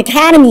Khan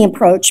Academy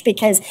approach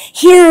because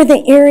here are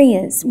the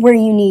areas where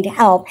you need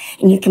help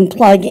and you can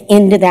plug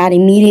into that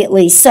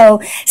immediately.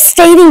 So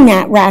stating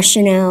that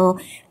rationale,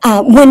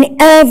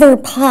 whenever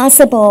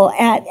possible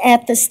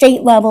at the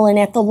state level and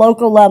at the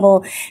local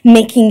level,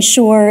 making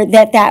sure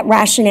that that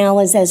rationale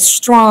is as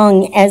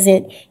strong as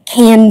it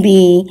can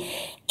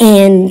be,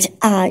 and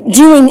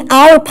doing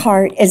our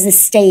part as a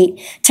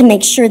state to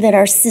make sure that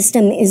our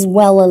system is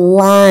well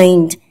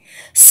aligned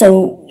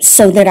so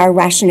that our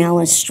rationale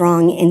is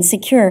strong and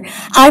secure.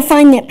 I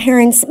find that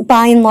parents,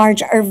 by and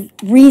large, are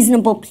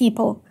reasonable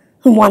people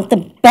who want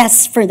the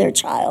best for their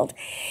child.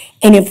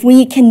 And if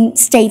we can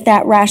state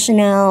that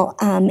rationale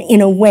in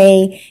a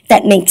way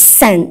that makes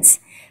sense,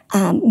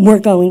 we're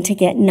going to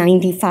get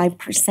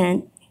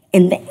 95%,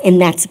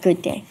 and that's a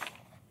good day.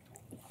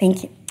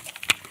 Thank you.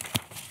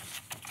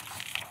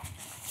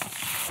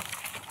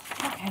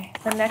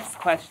 The next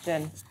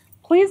question.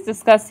 Please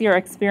discuss your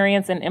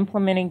experience in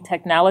implementing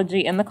technology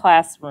in the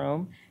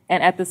classroom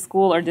and at the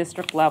school or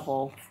district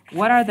level.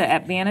 What are the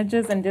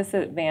advantages and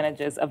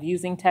disadvantages of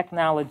using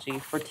technology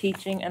for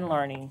teaching and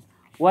learning?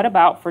 What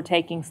about for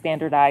taking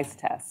standardized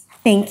tests?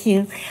 Thank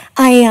you.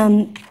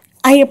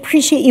 I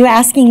appreciate you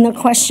asking the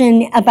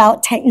question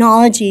about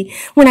technology.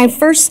 When I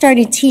first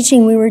started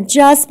teaching, we were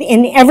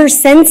and ever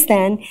since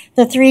then,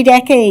 the 3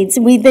 decades,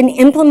 we've been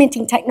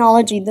implementing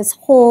technology this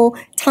whole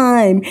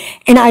time.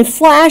 And I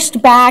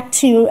flashed back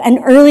to an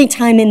early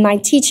time in my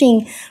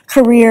teaching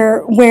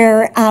career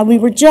where we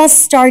were just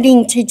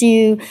starting to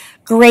do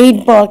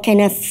gradebook and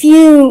a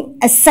few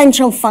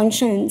essential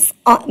functions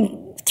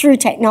through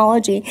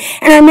technology.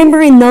 And I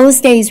remember in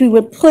those days, we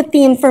would put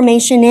the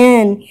information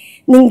in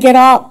and then get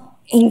up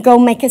and go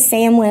make a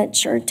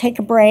sandwich or take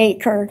a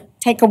break or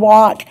take a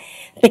walk,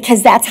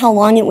 because that's how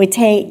long it would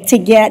take to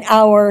get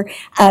our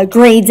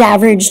grades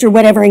averaged or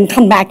whatever and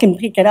come back and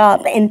pick it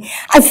up. And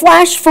I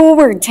flash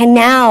forward to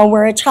now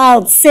where a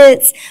child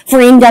sits for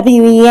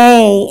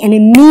NWEA and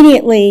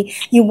immediately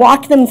you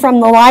walk them from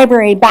the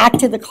library back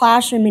to the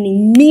classroom and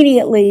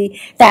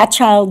immediately that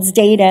child's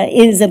data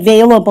is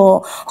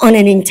available on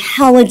an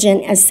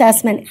intelligent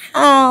assessment.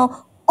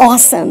 How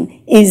awesome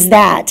is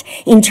that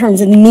in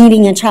terms of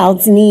meeting a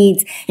child's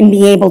needs and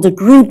being able to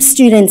group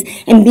students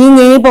and being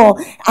able,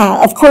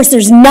 of course,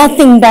 there's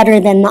nothing better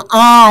than the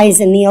eyes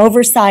and the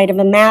oversight of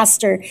a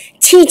master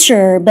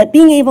teacher, but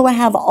being able to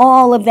have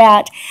all of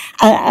that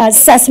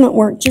assessment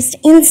work just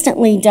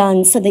instantly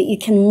done so that you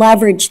can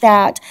leverage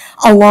that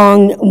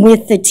along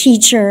with the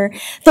teacher.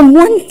 The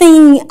one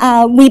thing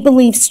we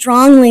believe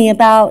strongly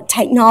about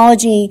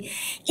technology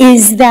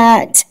is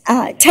that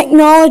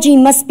technology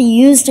must be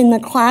used in the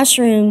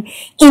classroom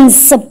in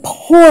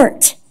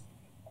support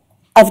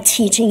of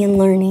teaching and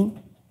learning,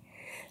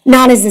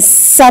 not as a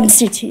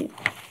substitute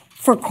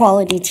for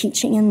quality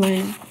teaching and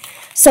learning.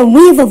 So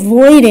we've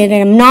avoided,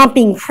 and I'm not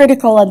being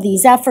critical of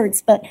these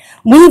efforts, but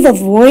we've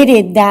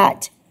avoided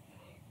that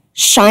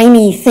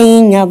shiny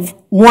thing of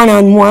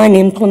one-on-one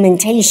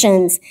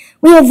implementations.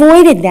 We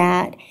avoided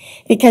that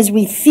because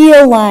we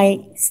feel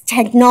like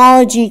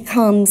technology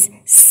comes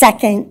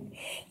second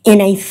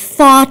in a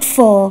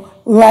thoughtful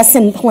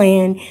lesson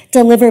plan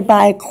delivered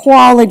by a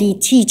quality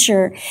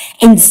teacher.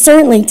 And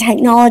certainly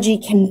technology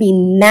can be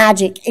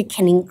magic. It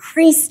can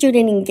increase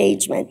student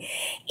engagement.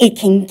 It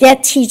can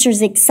get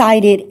teachers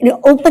excited. It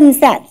opens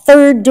that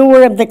third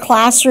door of the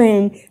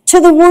classroom to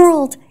the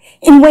world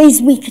in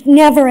ways we could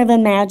never have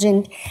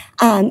imagined,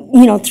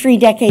 3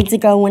 decades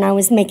ago when I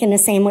was making a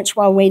sandwich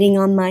while waiting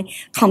on my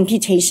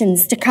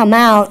computations to come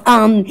out.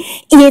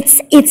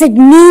 It's a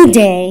new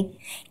day.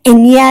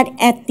 And yet,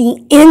 at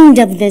the end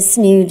of this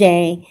new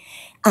day,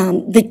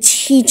 the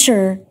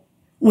teacher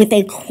with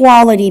a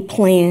quality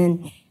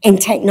plan and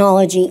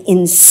technology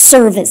in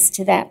service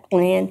to that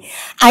plan.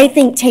 I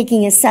think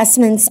taking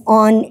assessments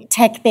on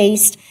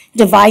tech-based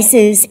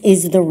devices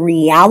is the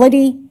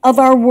reality of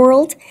our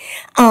world,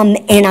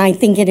 and I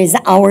think it is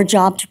our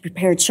job to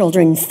prepare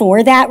children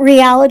for that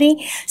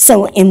reality.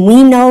 And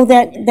we know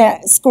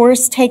that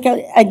scores take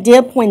a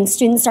dip when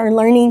students are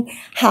learning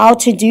how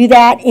to do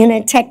that in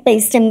a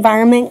tech-based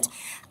environment,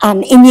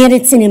 and yet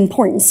it's an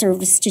important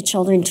service to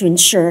children to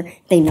ensure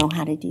they know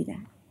how to do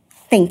that.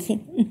 Thank you.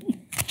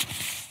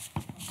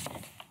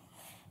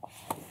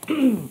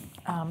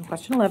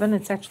 Question 11,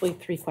 it's actually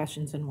 3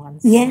 questions in one.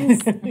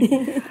 Yes.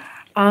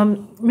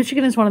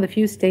 Michigan is one of the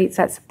few states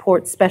that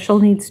supports special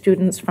needs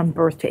students from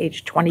birth to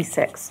age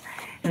 26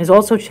 and is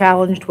also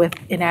challenged with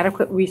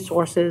inadequate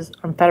resources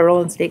from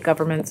federal and state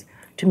governments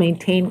to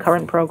maintain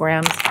current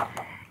programs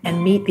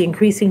and meet the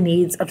increasing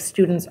needs of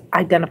students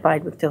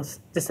identified with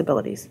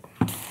disabilities.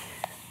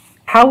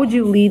 How would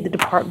you lead the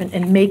department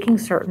in making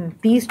certain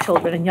these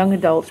children and young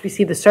adults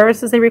receive the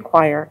services they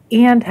require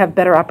and have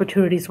better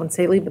opportunities once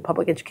they leave the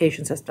public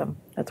education system?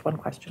 That's one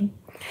question.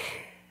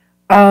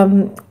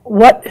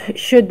 What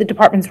should the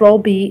department's role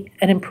be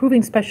in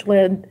improving special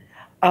ed,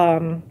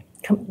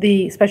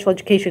 the special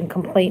education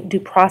complaint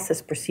due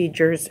process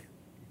procedures?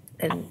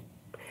 And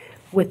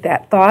with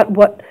that thought,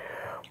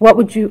 what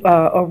would you,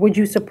 or would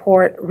you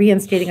support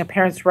reinstating a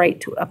parent's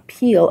right to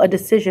appeal a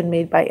decision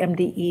made by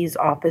MDE's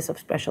Office of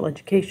Special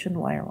Education?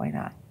 Why or why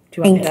not?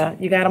 Do you want me to,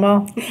 you got them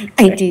all?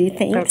 I do,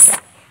 thanks.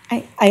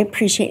 Okay. I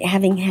appreciate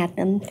having had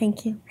them,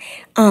 thank you.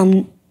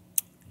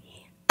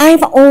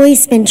 I've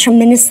always been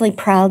tremendously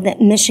proud that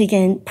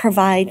Michigan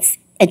provides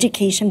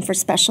education for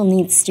special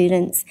needs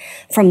students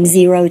from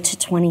 0 to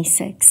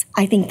 26.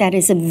 I think that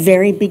is a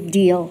very big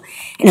deal,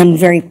 and I'm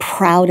very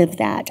proud of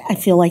that. I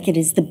feel like it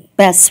is the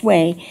best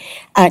way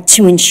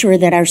to ensure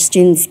that our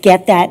students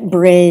get that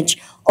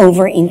bridge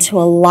over into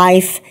a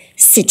life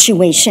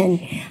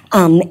situation,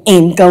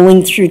 and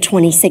going through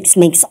 26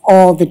 makes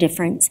all the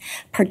difference,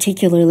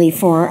 particularly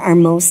for our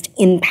most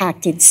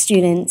impacted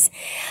students.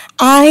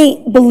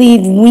 I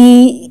believe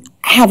we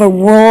have a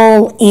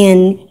role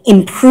in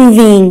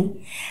improving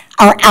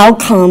our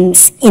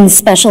outcomes in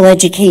special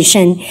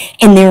education,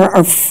 and there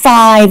are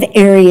 5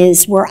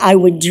 areas where I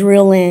would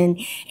drill in.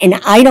 And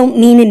I don't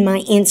mean in my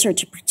answer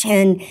to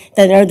pretend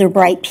that other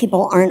bright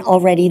people aren't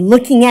already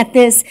looking at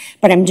this,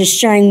 but I'm just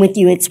sharing with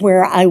you it's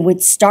where I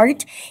would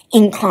start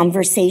in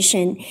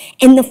conversation.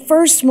 And the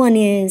first one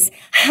is,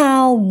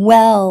 how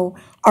well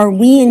are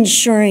we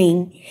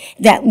ensuring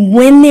that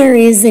when there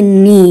is a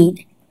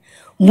need,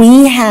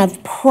 we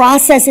have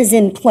processes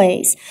in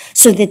place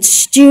so that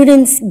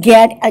students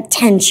get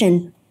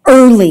attention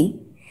early,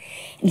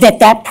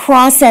 that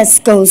process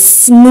goes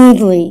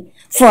smoothly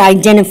for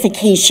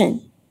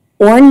identification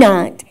or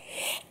not,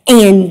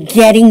 and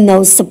getting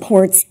those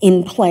supports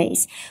in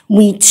place.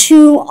 We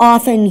too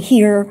often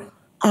hear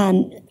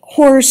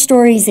horror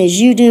stories,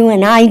 as you do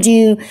and I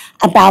do,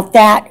 about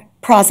that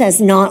process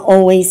not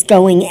always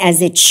going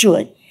as it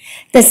should.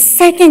 The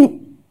second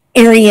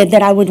area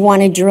that I would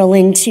want to drill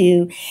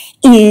into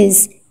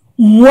is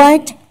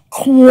what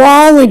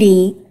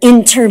quality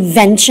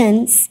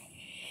interventions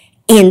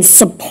and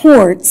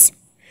supports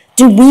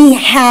do we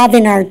have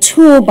in our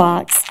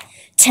toolbox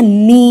to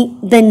meet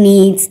the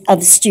needs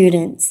of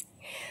students.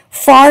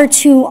 Far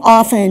too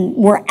often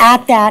we're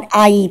at that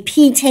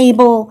IEP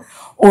table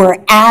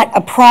or at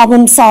a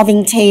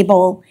problem-solving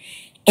table,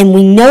 and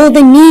we know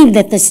the need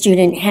that the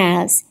student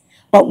has,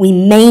 but we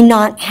may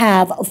not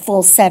have a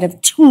full set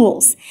of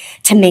tools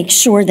to make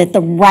sure that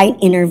the right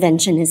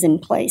intervention is in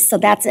place. So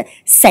that's a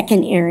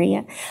second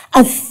area.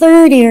 A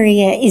third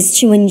area is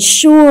to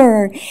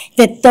ensure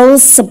that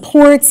those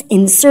supports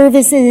and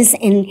services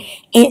and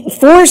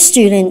for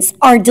students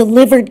are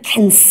delivered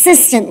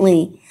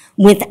consistently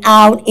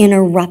without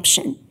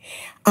interruption.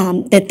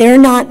 That they're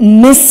not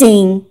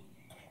missing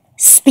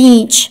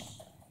speech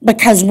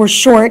because we're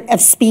short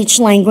of speech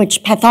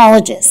language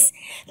pathologists.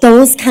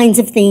 Those kinds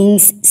of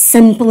things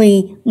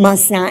simply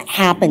must not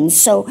happen.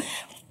 So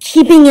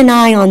keeping an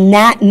eye on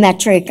that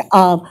metric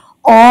of,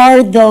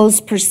 are those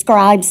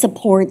prescribed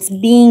supports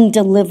being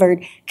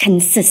delivered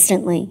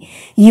consistently?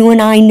 You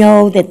and I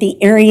know that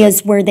the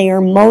areas where they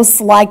are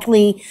most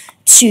likely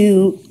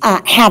to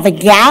have a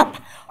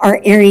gap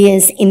are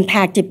areas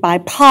impacted by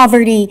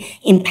poverty,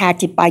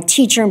 impacted by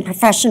teacher and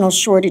professional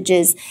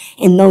shortages,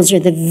 and those are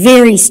the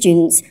very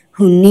students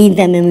who need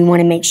them, and we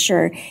want to make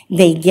sure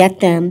they get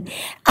them.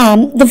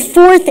 The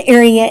fourth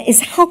area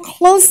is, how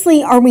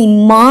closely are we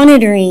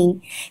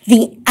monitoring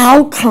the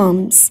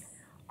outcomes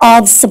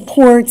of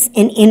supports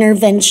and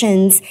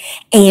interventions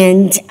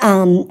and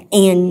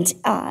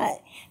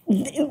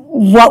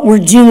what we're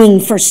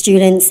doing for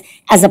students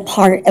as a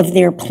part of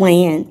their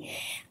plan.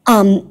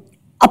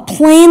 A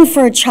plan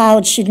for a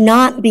child should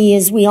not be,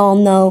 as we all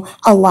know,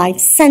 a life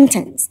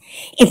sentence.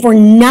 If we're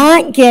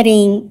not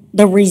getting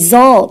the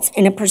results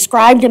in a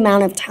prescribed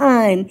amount of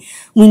time,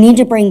 we need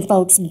to bring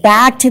folks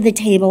back to the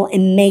table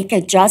and make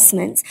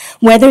adjustments.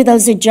 Whether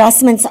those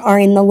adjustments are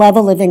in the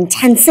level of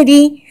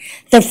intensity,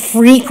 the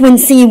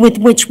frequency with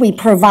which we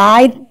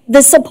provide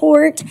the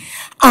support,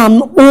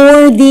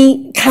 or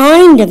the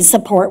kind of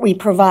support we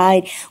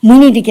provide, we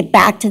need to get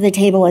back to the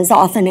table as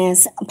often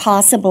as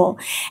possible.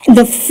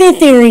 The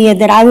fifth area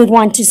that I would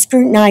want to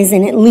scrutinize,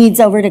 and it leads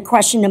over to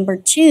question number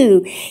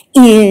 2,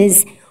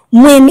 is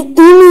when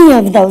any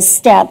of those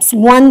steps,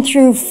 1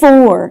 through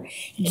 4,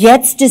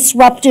 gets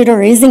disrupted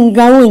or isn't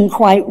going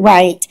quite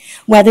right,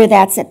 whether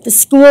that's at the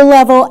school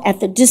level, at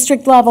the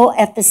district level,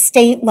 at the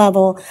state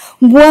level,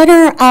 what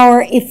are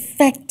our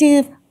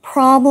effective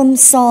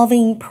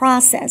problem-solving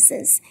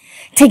processes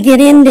to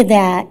get into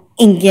that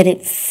and get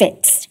it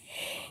fixed?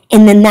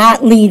 And then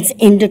that leads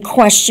into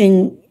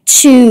question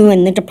 2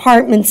 and the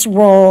department's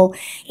role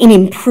in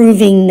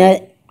improving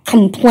the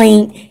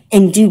complaint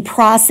and due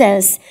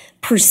process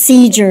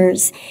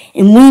procedures.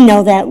 And we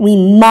know that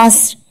we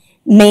must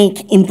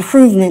make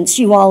improvements.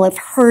 You all have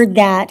heard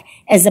that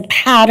as a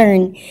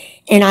pattern,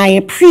 and I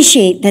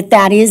appreciate that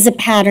that is a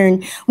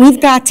pattern. We've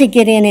got to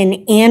get in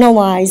and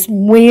analyze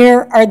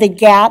where are the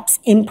gaps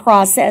in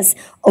process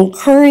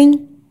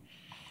occurring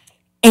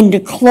and to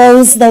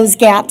close those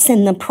gaps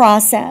in the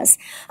process.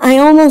 I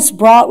almost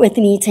brought with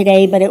me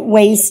today, but it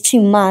weighs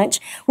too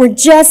much. We're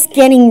just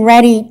getting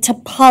ready to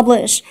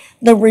publish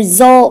the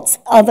results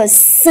of a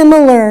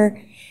similar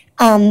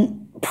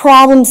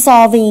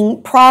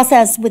problem-solving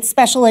process with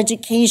special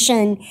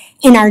education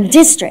in our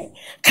district,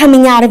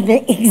 coming out of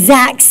the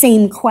exact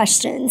same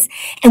questions.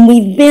 And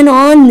we've been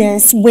on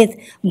this with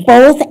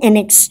both an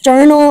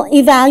external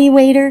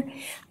evaluator,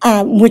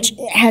 which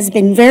has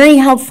been very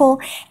helpful,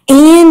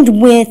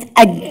 and with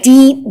a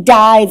deep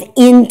dive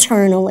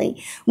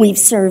internally. We've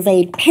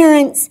surveyed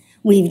parents,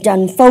 we've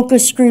done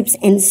focus groups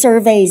and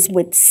surveys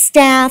with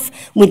staff,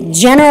 with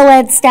general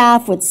ed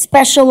staff, with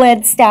special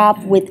ed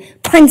staff, with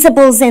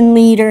principals and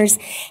leaders,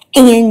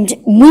 and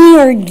we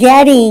are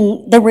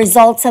getting the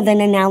results of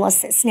an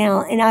analysis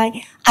now. And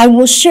I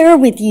will share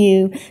with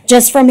you,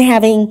 just from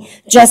having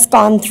just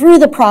gone through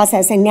the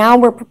process, and now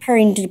we're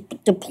preparing to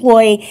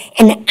deploy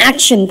an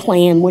action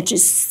plan, which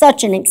is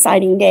such an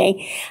exciting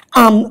day.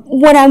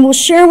 What I will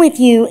share with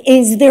you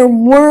is there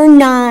were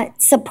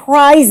not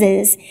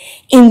surprises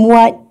in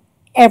what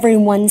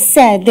everyone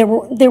said. There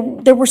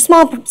were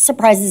small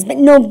surprises, but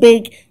no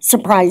big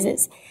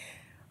surprises.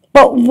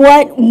 But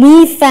what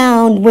we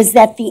found was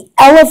that the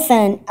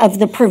elephant of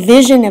the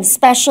provision of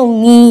special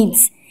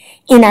needs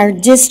in our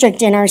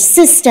district, in our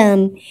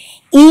system,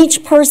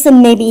 each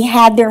person maybe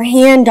had their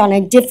hand on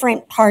a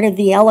different part of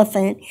the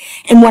elephant.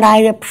 And what I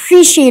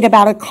appreciate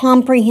about a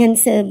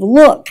comprehensive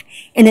look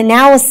and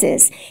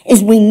analysis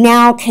is we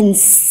now can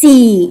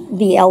see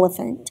the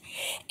elephant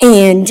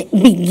and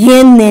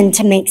begin then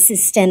to make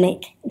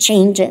systemic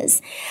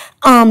changes.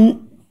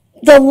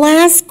 The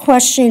last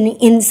question,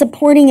 in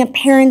supporting a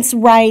parent's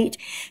right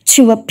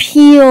to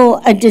appeal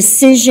a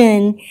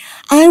decision,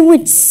 I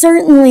would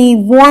certainly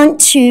want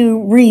to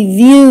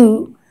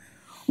review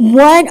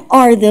what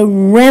are the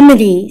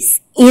remedies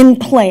in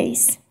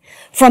place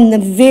from the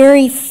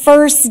very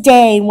first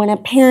day when a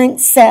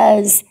parent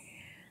says,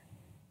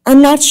 I'm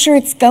not sure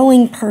it's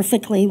going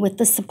perfectly with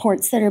the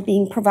supports that are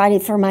being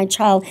provided for my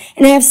child,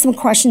 and I have some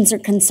questions or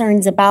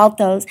concerns about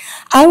those.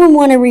 I would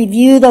want to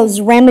review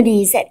those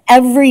remedies at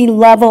every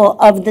level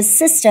of the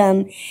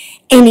system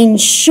and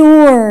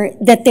ensure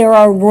that there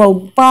are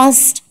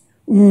robust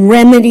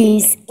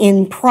remedies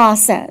in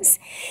process,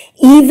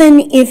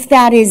 even if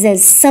that is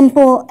as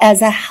simple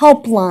as a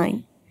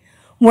helpline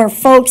where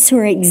folks who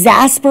are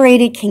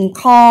exasperated can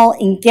call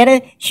and get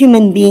a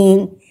human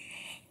being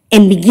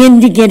and begin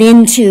to get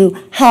into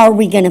how are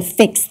we going to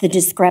fix the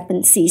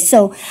discrepancy.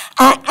 So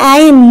I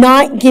am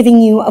not giving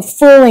you a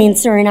full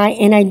answer, and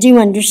I do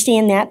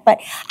understand that,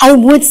 but I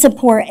would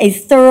support a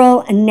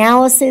thorough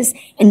analysis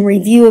and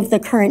review of the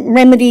current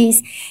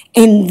remedies,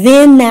 and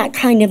then that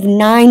kind of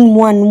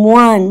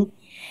 911,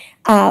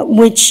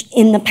 which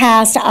in the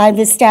past I've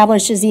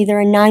established as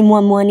either a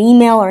 911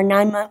 email or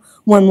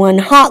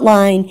 911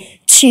 hotline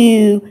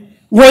to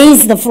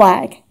raise the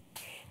flag.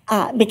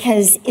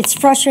 Because it's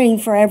frustrating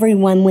for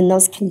everyone when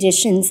those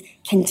conditions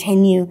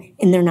continue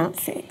and they're not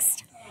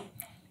fixed.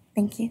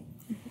 Thank you.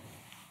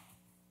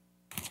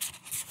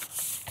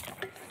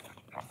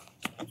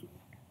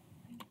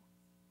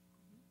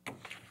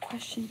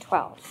 Question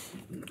 12.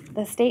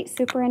 The state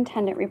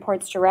superintendent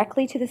reports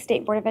directly to the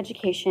State Board of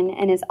Education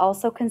and is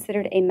also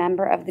considered a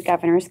member of the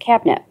governor's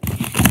cabinet.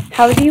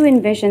 How do you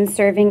envision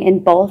serving in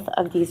both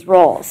of these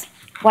roles?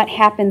 What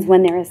happens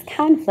when there is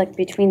conflict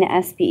between the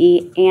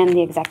SBE and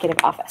the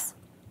executive office?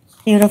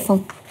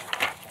 Beautiful.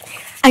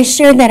 I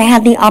shared that I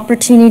had the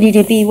opportunity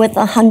to be with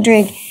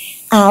 100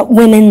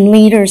 women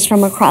leaders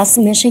from across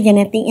Michigan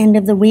at the end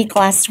of the week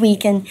last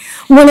week, and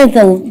one of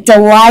the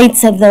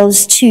delights of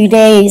those 2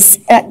 days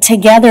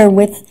together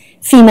with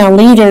female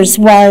leaders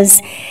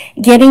was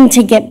getting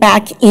to get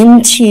back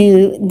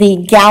into the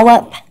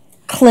Gallup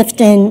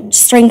Clifton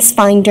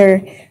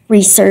StrengthsFinder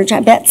research. I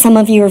bet some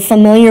of you are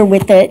familiar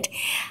with it.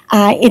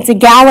 It's a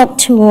Gallup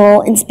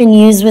tool. It's been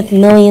used with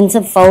millions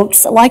of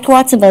folks, like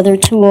lots of other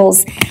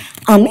tools.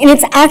 And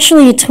it's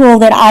actually a tool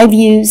that I've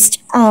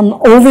used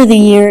over the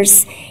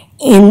years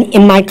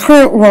in my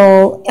current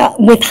role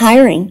with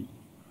hiring.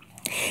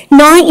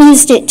 Not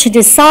used it to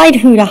decide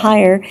who to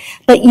hire,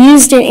 but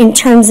used it in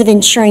terms of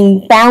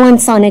ensuring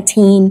balance on a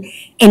team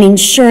and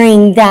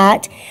ensuring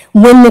that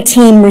when the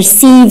team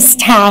receives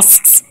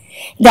tasks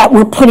that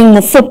we're putting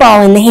the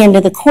football in the hand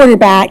of the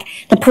quarterback,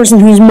 the person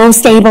who's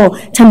most able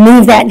to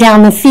move that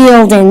down the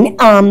field.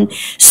 And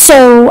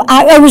so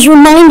I was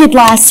reminded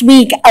last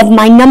week of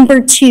my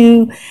number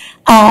 2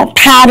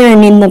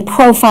 pattern in the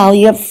profile.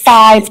 You have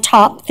 5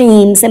 top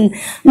themes, and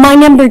my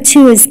number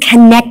 2 is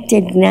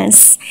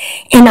connectedness.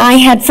 And I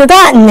had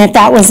forgotten that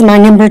that was my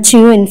number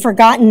 2 and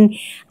forgotten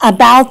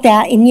about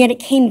that, and yet it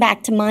came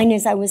back to mind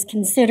as I was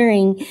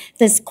considering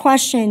this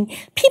question.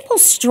 People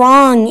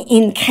strong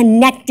in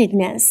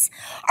connectedness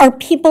are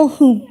people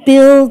who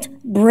build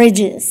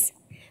bridges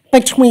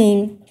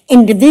between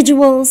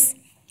individuals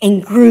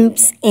and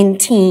groups and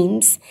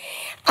teams,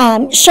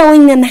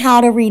 showing them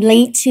how to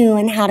relate to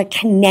and how to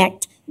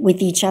connect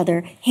with each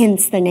other,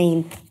 hence the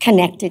name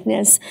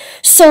connectedness.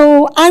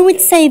 So I would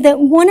say that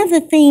one of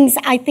the things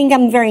I think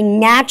I'm very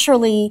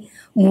naturally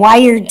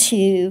wired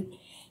to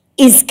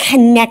is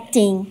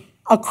connecting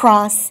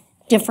across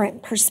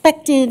different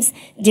perspectives,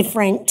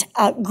 different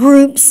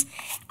groups.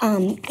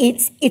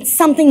 It's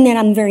something that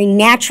I'm very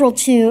natural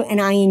to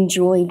and I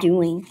enjoy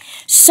doing.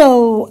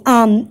 So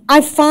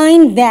I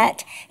find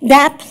that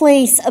that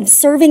place of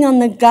serving on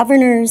the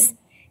governor's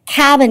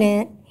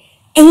cabinet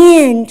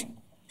and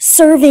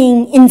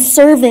serving in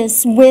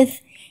service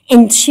with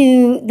and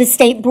to the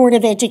State Board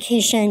of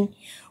Education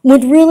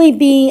would really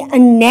be a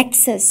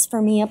nexus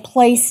for me, a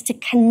place to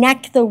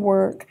connect the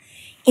work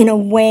in a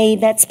way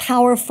that's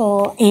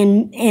powerful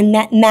and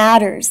that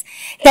matters.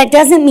 That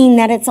doesn't mean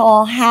that it's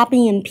all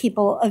happy and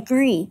people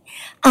agree.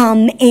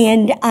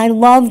 And I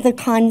love the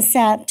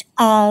concept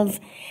of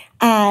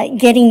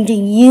getting to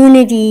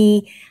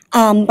unity,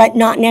 but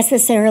not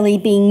necessarily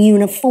being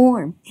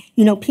uniform.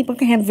 You know, people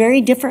can have very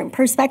different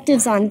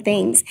perspectives on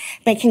things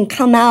that can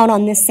come out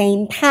on the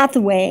same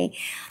pathway.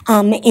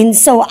 And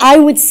so I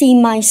would see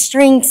my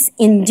strengths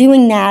in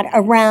doing that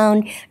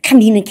around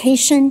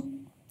communication.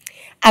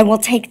 I will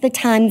take the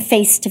time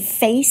face to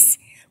face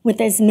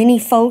with as many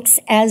folks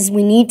as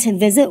we need to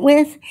visit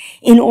with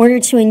in order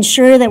to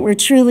ensure that we're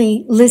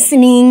truly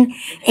listening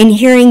and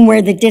hearing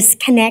where the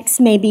disconnects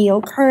may be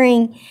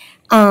occurring,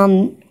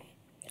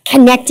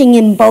 connecting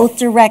in both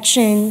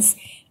directions,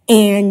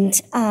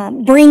 and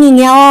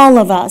bringing all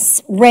of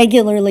us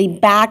regularly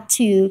back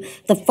to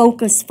the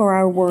focus for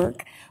our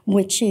work,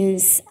 which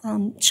is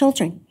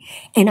children.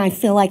 And I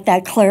feel like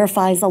that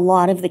clarifies a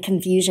lot of the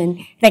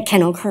confusion that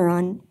can occur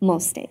on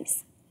most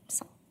days.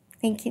 So,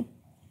 thank you.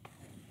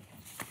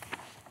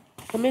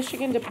 The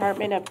Michigan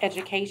Department of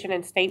Education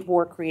and State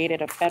Board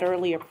created a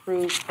federally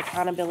approved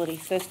accountability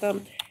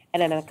system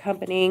and an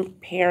accompanying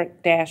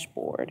parent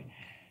dashboard.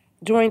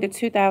 During the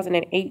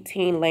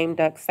 2018 lame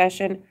duck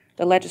session,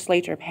 the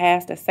legislature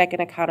passed a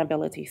second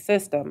accountability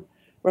system,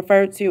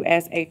 referred to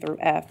as A through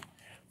F,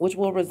 which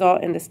will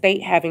result in the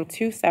state having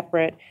two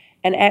separate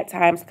and at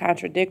times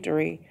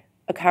contradictory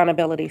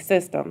accountability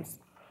systems.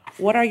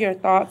 What are your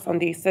thoughts on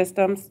these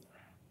systems?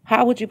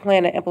 How would you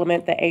plan to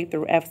implement the A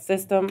through F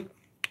system?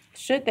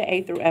 Should the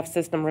A through F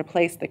system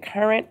replace the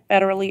current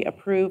federally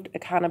approved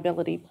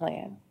accountability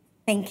plan?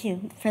 Thank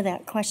you for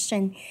that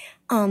question.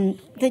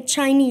 The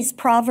Chinese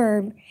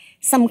proverb,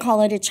 some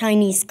call it a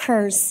Chinese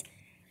curse,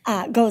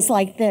 goes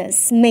like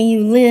this: may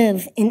you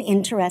live in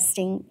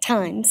interesting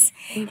times.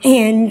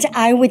 And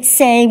I would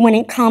say when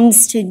it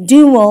comes to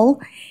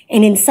dual,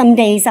 and in some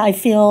days I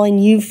feel,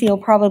 and you feel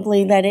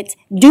probably that it's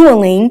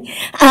dueling,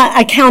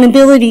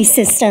 accountability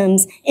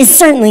systems is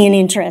certainly an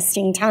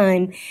interesting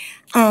time.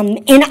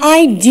 And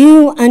I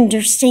do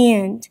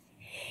understand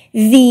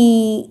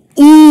the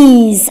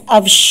ease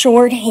of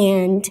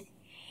shorthand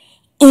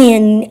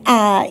in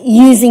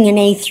using an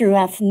A through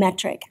F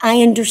metric.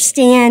 I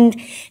understand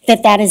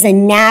that that is a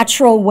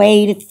natural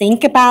way to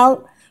think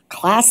about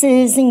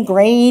classes and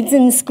grades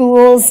in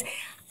schools.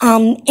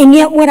 And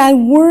yet what I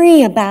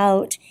worry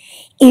about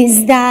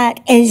is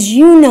that, as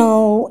you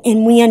know,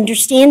 and we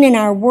understand in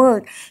our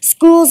work,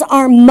 schools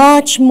are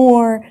much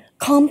more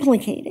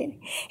complicated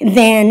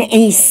than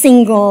a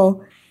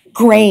single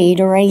grade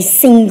or a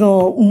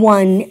single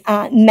one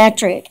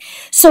metric.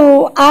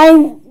 So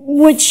I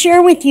would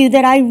share with you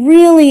that I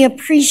really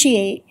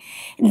appreciate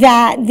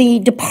that the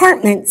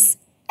department's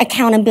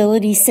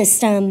accountability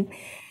system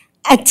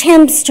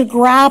attempts to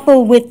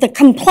grapple with the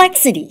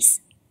complexities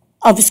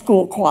of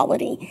school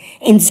quality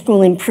and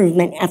school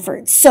improvement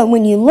efforts. So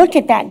when you look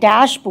at that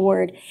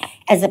dashboard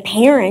as a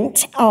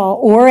parent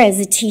or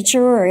as a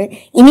teacher or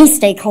any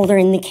stakeholder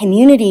in the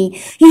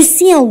community, you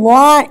see a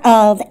lot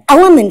of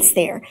elements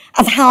there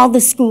of how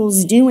the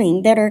school's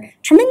doing that are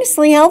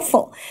tremendously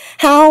helpful.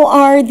 How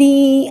are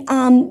the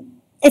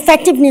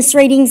effectiveness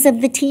ratings of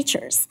the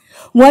teachers?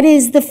 What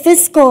is the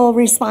fiscal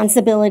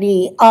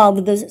responsibility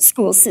of the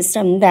school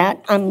system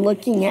that I'm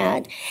looking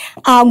at?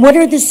 What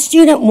are the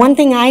student, one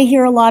thing I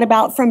hear a lot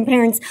about from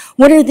parents,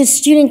 what are the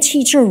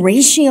student-teacher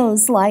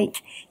ratios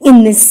like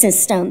in this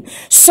system?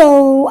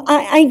 So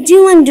I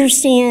do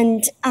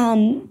understand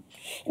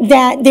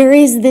that there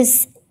is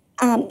this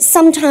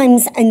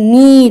sometimes a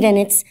need, and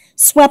it's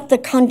swept the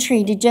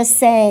country to just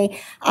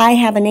say, I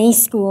have an A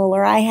school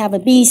or I have a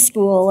B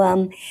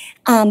school.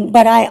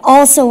 But I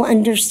also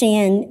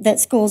understand that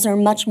schools are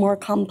much more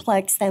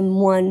complex than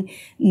one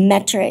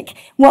metric.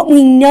 What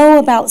we know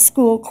about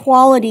school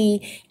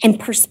quality and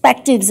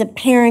perspectives of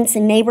parents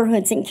and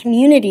neighborhoods and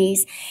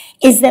communities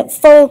is that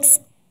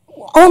folks,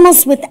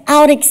 almost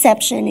without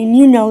exception, and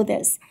you know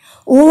this,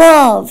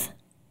 love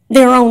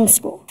their own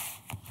school.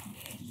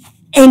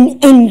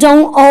 And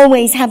don't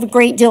always have a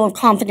great deal of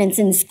confidence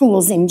in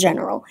schools in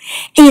general.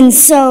 And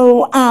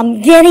so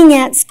getting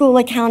at school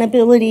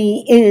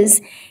accountability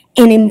is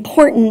an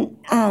important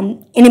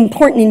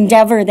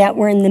endeavor that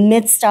we're in the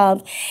midst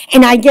of.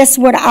 And I guess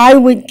what I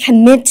would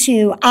commit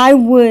to, I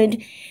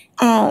would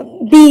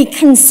be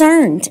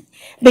concerned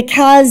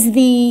because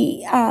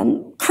the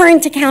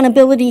current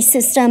accountability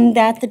system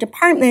that the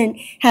department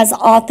has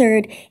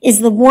authored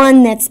is the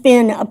one that's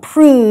been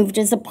approved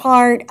as a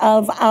part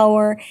of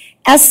our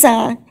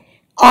ESSA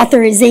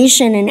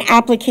authorization and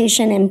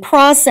application and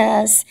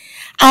process.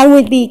 I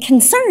would be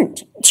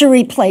concerned to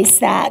replace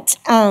that,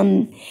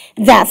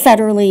 that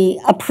federally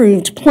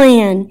approved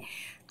plan.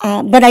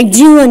 But I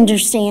do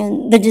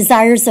understand the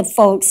desires of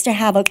folks to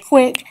have a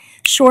quick,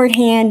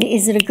 shorthand,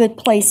 is it a good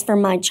place for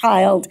my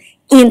child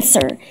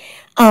answer.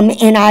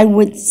 And I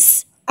would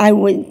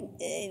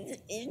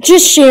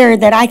just share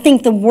that I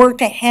think the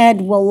work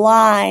ahead will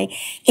lie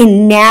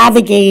in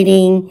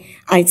navigating,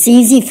 it's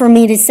easy for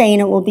me to say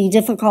and it will be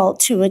difficult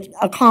to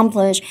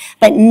accomplish,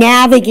 but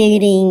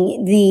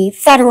navigating the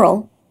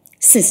federal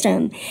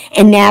system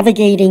and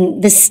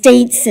navigating the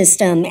state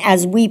system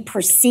as we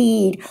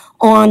proceed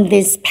on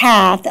this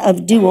path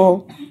of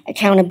dual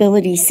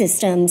accountability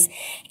systems.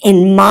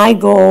 And my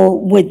goal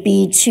would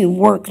be to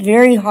work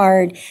very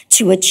hard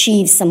to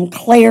achieve some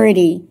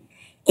clarity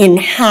in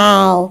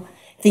how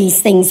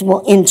these things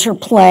will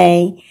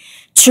interplay,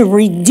 to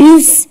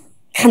reduce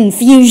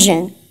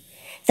confusion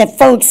that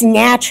folks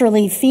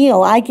naturally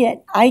feel. I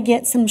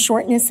get some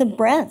shortness of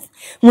breath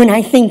when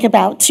I think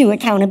about two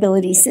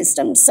accountability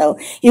systems. So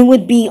it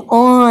would be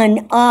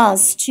on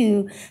us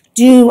to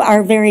do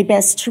our very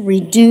best to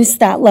reduce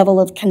that level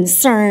of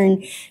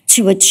concern,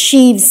 to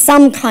achieve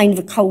some kind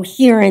of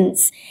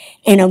coherence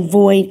and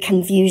avoid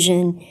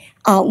confusion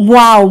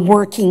while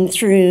working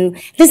through.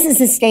 This is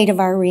the state of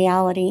our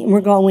reality, and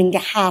we're going to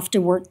have to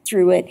work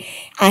through it.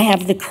 I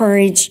have the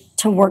courage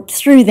to work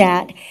through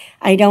that.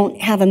 I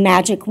don't have a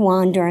magic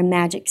wand or a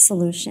magic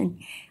solution.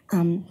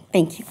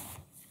 Thank you.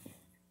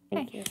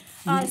 Thank you.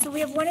 So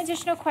we have one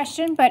additional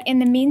question, but in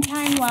the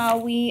meantime, while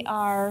we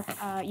are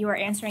you are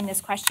answering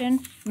this question,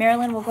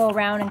 Marilyn will go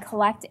around and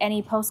collect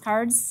any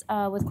postcards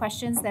with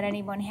questions that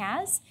anyone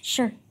has.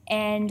 Sure.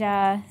 And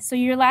so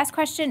your last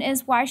question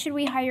is, why should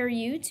we hire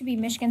you to be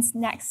Michigan's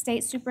next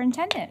state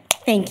superintendent?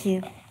 Thank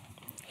you.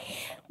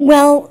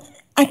 Well,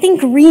 I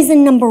think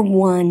reason number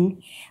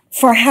one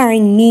for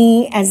hiring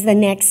me as the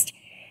next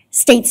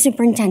state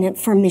superintendent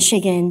for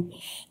Michigan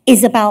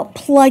is about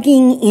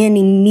plugging in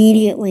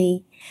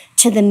immediately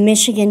to the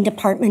Michigan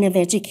Department of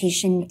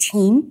Education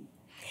team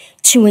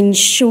to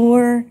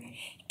ensure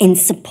and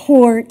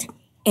support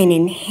and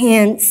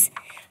enhance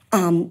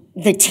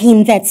the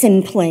team that's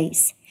in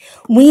place.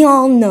 We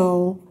all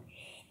know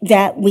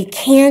that we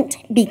can't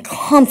be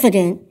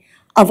confident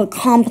of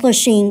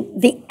accomplishing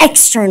the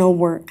external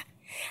work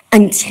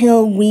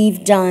until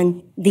we've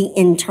done the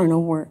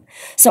internal work.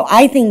 So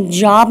I think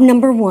job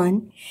number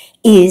one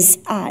is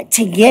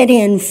to get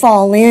in,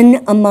 fall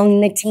in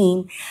among the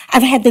team.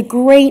 I've had the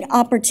great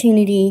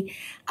opportunity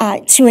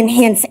to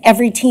enhance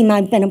every team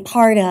I've been a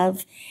part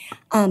of.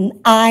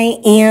 I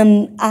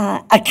am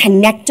a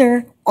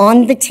connector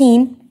on the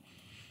team.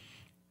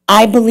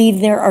 I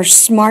believe there are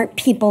smart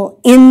people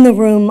in the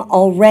room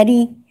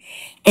already,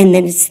 and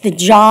that it's the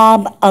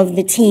job of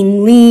the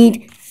team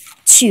lead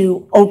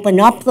to open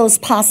up those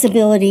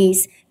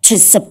possibilities, to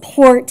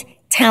support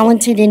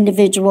talented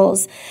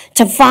individuals,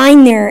 to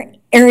find their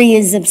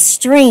areas of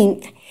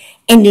strength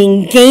and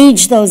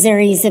engage those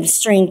areas of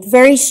strength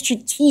very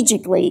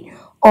strategically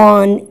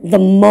on the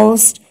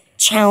most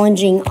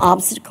challenging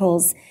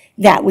obstacles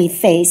that we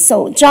face.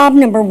 So job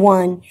number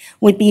one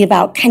would be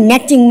about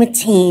connecting with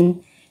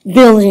team,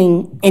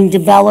 building and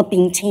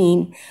developing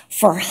team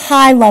for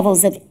high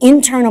levels of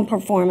internal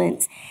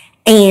performance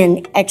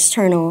and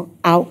external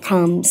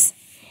outcomes.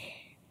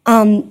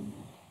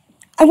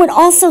 I would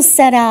also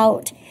set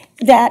out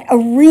that a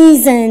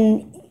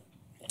reason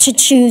to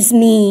choose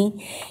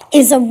me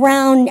is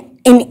around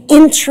an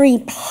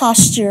entry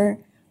posture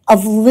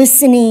of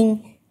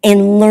listening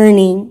and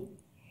learning.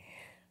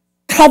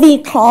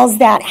 Covey calls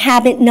that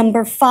habit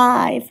number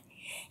 5,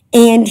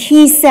 and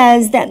he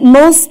says that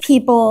most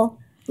people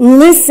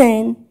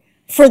listen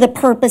for the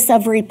purpose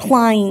of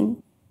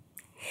replying.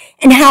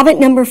 And habit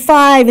number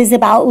 5 is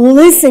about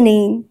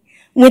listening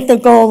with the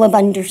goal of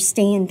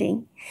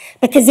understanding.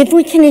 Because if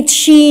we can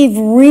achieve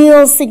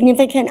real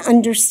significant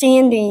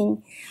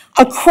understanding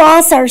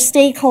across our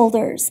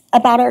stakeholders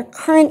about our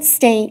current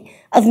state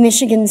of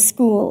Michigan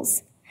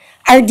schools,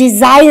 our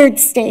desired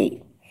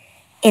state,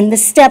 and the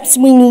steps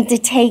we need to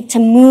take to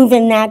move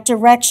in that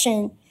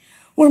direction,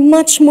 we're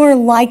much more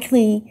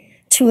likely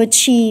to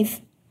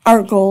achieve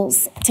our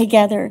goals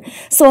together.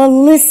 So a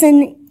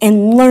listen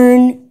and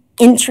learn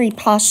entry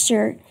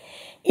posture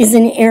is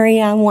an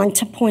area I want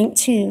to point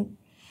to.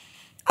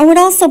 I would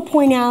also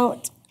point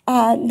out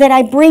that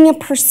I bring a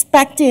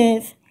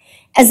perspective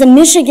as a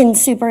Michigan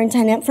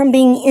superintendent from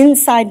being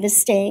inside the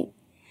state,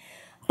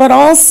 but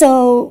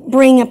also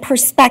bring a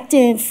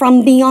perspective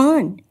from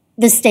beyond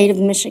the state of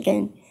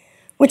Michigan,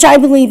 which I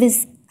believe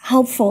is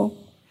helpful.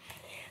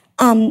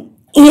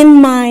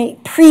 In my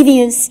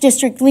previous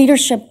district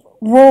leadership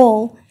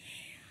role,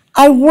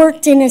 I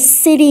worked in a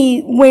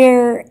city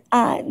where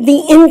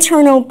the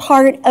internal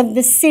part of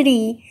the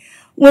city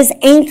was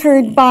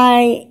anchored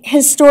by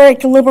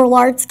historic liberal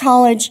arts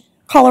college,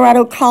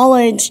 Colorado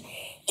College,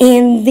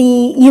 and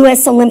the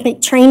U.S.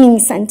 Olympic Training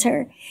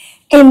Center.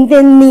 And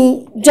then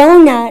the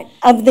donut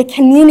of the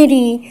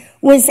community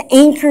was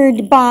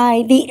anchored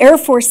by the Air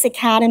Force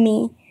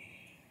Academy,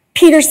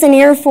 Peterson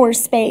Air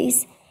Force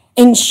Base,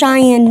 and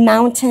Cheyenne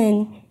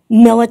Mountain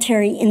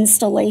Military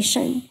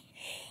Installation.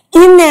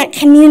 In that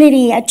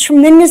community, a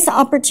tremendous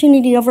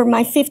opportunity over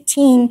my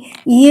 15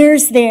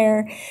 years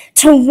there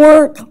to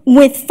work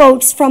with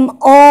folks from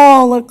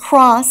all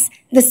across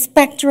the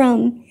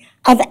spectrum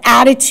of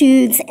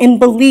attitudes and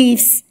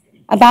beliefs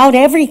about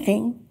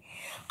everything.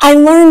 I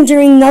learned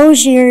during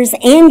those years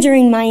and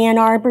during my Ann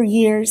Arbor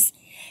years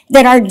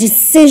that our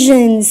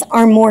decisions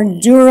are more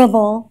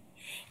durable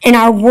and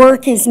our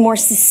work is more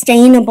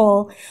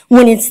sustainable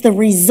when it's the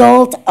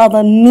result of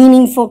a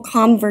meaningful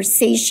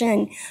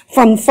conversation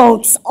from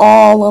folks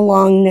all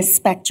along the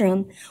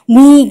spectrum.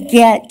 We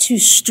get to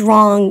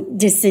strong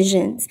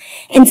decisions.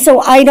 And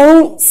so I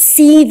don't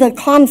see the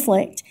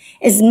conflict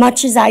as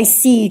much as I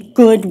see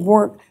good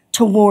work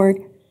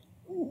toward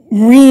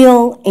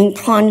real and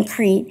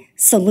concrete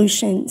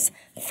solutions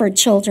for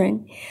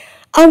children.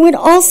 I would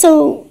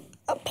also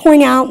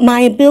point out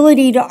my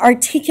ability to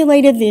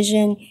articulate a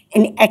vision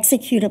and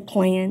execute a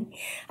plan.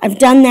 I've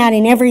done that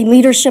in every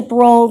leadership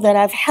role that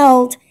I've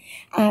held.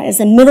 As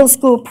a middle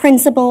school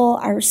principal,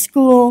 our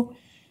school,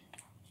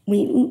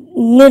 we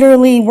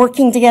literally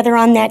working together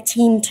on that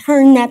team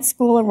turned that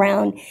school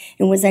around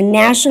and was a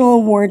national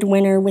award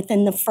winner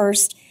within the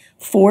first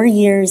 4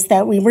 years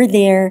that we were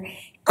there.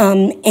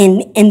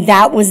 And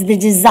that was the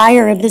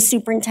desire of the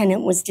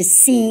superintendent, was to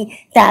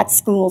see that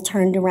school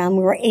turned around.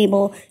 We were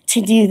able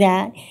to do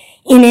that.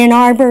 In Ann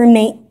Arbor,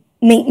 make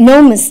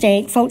no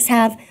mistake, folks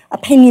have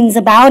opinions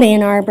about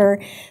Ann Arbor,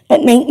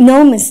 but make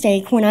no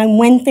mistake, when I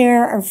went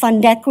there, our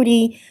fund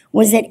equity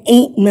was at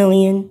 $8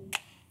 million.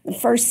 The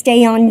first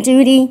day on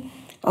duty,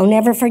 I'll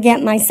never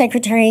forget my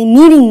secretary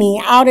meeting me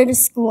out at a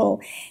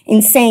school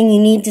and saying, you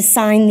need to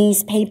sign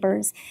these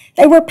papers.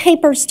 They were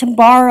papers to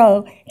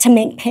borrow to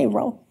make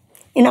payroll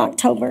in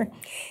October.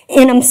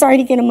 And I'm sorry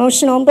to get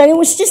emotional, but it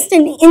was just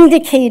an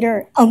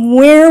indicator of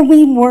where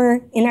we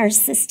were in our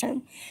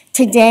system.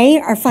 Today,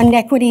 our fund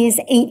equity is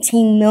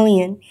 $18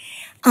 million.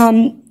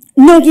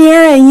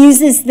 Noguera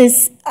uses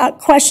this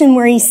question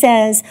where he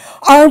says,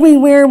 are we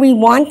where we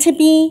want to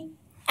be?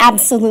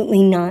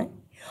 Absolutely not.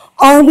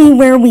 Are we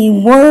where we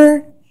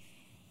were?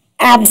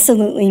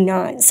 Absolutely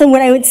not. So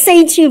what I would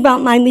say to you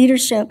about my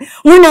leadership,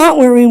 we're not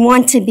where we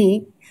want to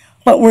be,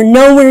 but we're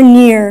nowhere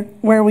near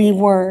where we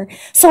were.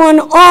 So on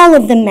all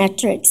of the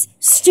metrics,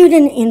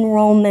 student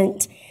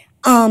enrollment,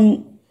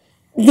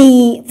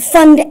 the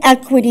fund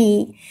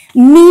equity,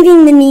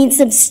 meeting the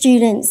needs of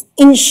students,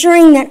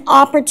 ensuring that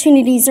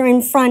opportunities are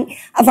in front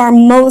of our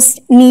most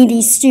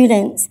needy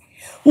students.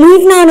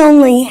 We've not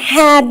only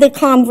had the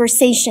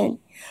conversation,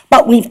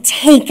 but we've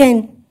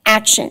taken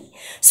action.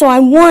 So I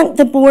want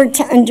the board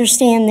to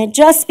understand that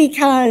just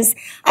because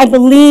I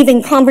believe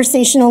in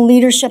conversational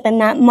leadership and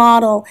that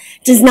model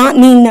does not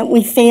mean that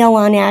we fail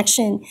on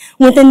action.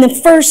 Within the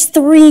first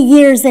 3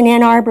 years in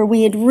Ann Arbor,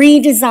 we had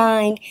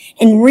redesigned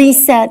and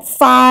reset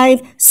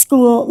 5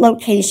 school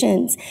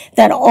locations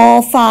that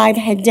all 5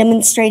 had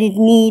demonstrated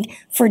need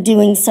for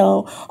doing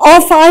so.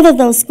 All 5 of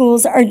those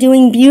schools are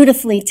doing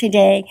beautifully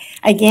today.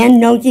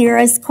 Again,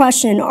 Noguera's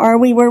question, are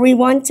we where we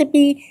want to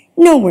be?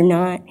 No, we're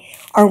not.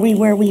 Are we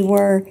where we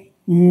were?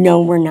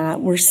 No, we're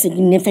not. We're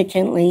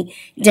significantly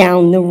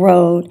down the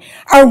road.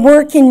 Our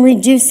work in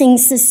reducing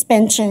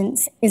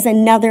suspensions is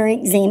another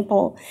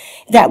example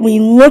that we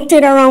looked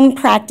at our own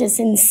practice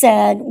and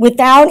said,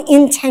 without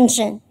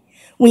intention,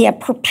 we have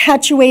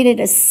perpetuated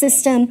a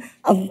system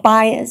of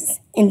bias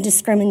and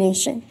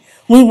discrimination.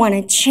 We want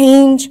to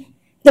change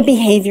the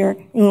behavior,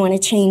 and we want to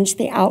change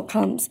the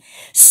outcomes.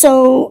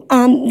 So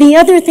the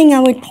other thing I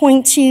would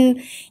point to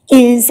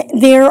is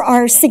there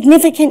are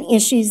significant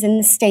issues in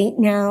the state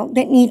now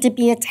that need to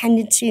be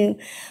attended to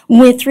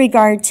with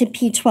regard to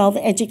P-12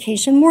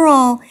 education. We're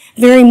all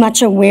very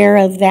much aware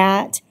of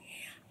that.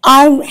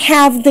 I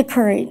have the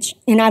courage,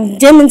 and I've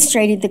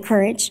demonstrated the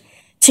courage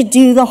to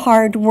do the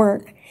hard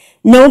work.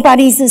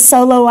 Nobody's a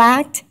solo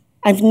act.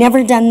 I've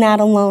never done that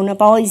alone.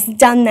 I've always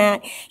done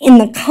that in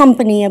the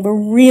company of a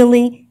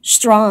really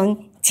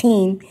strong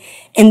team.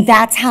 And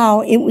that's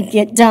how it would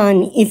get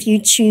done if you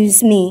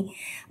choose me.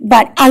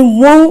 But I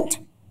won't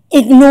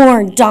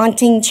ignore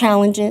daunting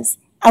challenges.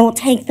 I will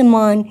take them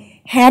on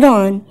head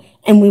on,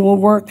 and we will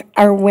work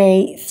our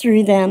way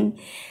through them.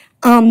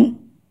 I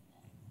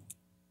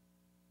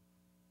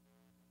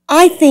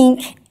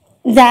think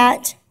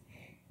that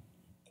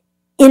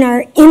in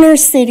our inner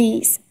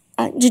cities,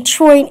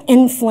 Detroit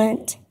and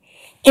Flint,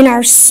 in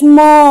our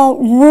small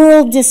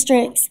rural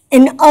districts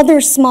and other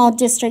small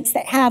districts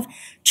that have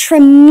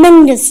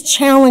tremendous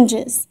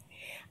challenges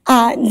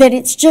that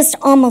it's just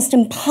almost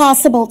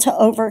impossible to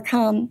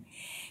overcome.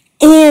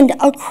 and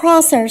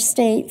across our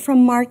state,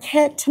 from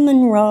Marquette to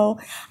Monroe,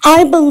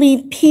 I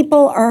believe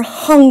people are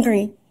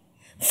hungry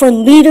for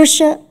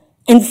leadership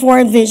and for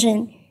a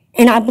vision.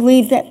 And I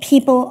believe that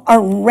people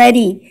are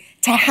ready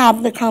to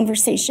have the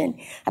conversation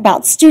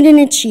about student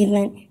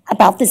achievement,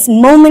 about this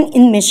moment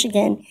in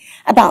Michigan,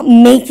 about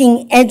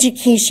making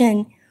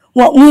education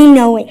what we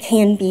know it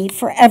can be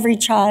for every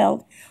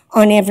child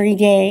on every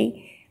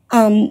day.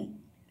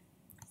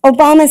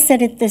 Obama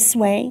said it this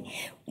way: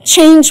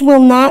 change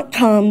will not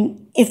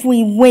come if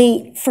we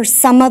wait for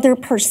some other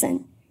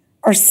person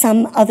or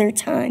some other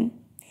time.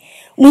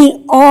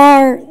 We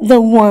are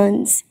the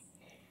ones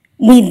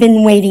we've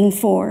been waiting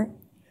for.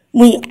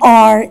 We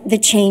are the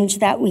change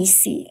that we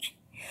seek.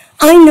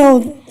 I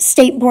know,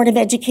 State Board of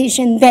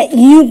Education, that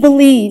you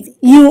believe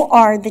you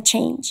are the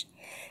change.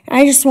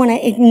 I just want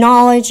to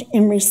acknowledge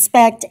and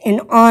respect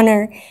and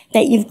honor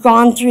that you've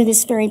gone through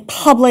this very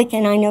public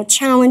and I know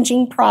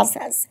challenging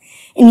process,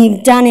 and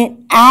you've done it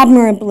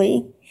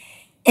admirably.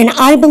 And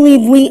I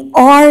believe we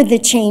are the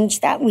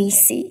change that we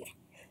seek.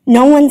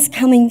 No one's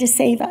coming to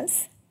save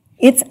us.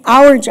 It's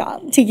our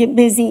job to get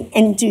busy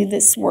and do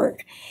this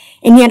work.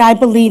 And yet I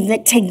believe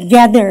that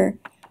together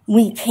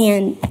we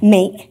can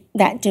make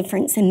that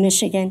difference in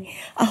Michigan.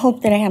 I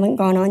hope that I haven't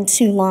gone on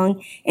too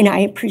long, and I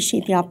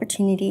appreciate the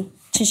opportunity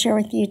to share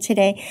with you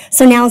today.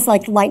 So now it's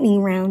like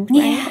lightning round,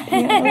 right?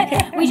 Yeah,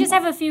 okay. We just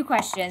have a few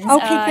questions.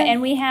 Okay, good.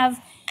 And we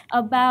have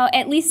about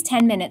at least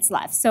 10 minutes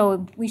left,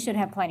 so we should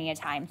have plenty of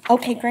time.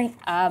 Okay, great.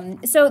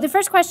 So the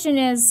first question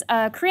is,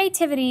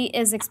 creativity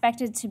is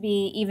expected to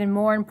be even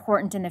more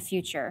important in the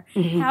future.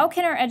 Mm-hmm. How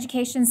can our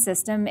education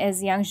system,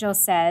 as Youngjo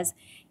says,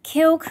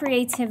 kill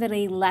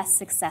creativity less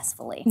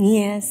successfully?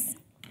 Yes.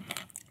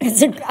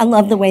 I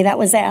love the way that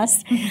was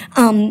asked.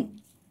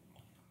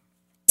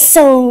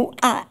 So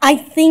I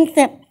think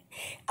that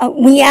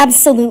we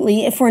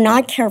absolutely, if we're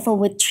not careful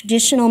with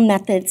traditional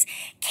methods,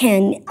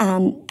 can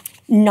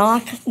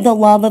knock the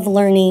love of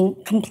learning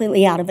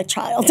completely out of a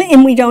child.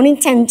 And we don't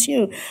intend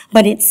to,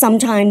 but it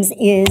sometimes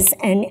is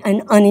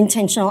an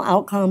unintentional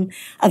outcome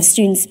of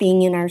students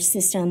being in our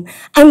system.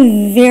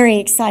 I'm very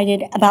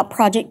excited about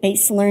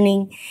project-based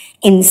learning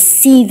and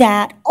see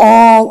that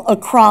all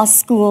across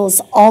schools,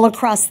 all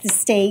across the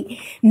state,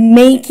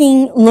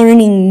 making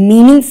learning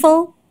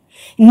meaningful,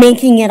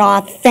 making it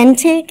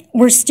authentic,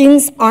 where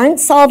students aren't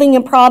solving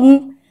a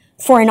problem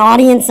for an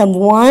audience of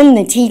one,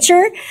 the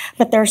teacher,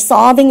 but they're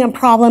solving a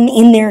problem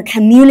in their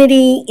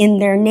community, in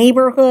their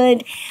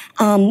neighborhood.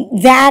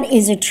 That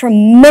is a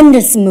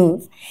tremendous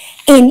move.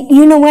 And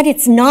you know what?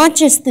 It's not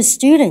just the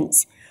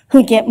students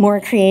who get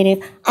more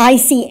creative. I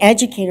see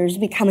educators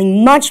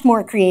becoming much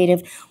more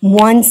creative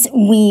once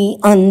we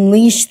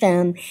unleash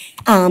them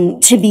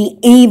to be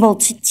able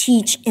to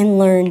teach and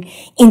learn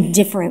in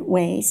different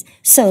ways.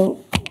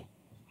 So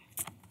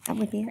that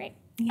would be great.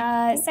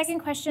 Second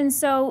question.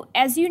 So,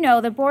 as you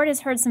know, the board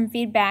has heard some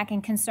feedback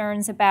and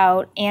concerns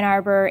about Ann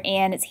Arbor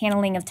and its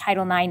handling of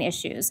Title IX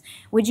issues.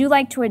 Would you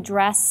like to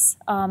address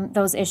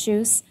those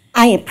issues?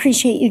 I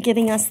appreciate you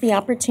giving us the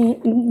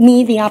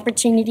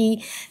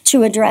opportunity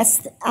to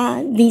address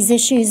these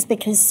issues,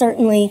 because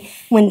certainly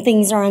when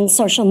things are on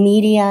social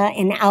media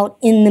and out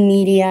in the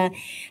media,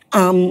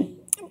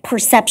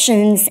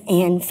 perceptions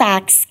and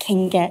facts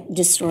can get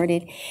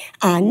distorted.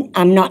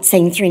 I'm not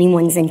saying through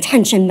anyone's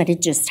intention, but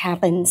it just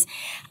happens.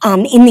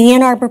 In the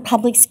Ann Arbor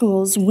Public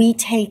Schools, we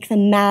take the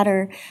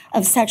matter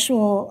of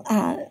sexual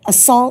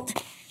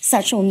assault,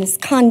 sexual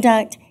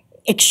misconduct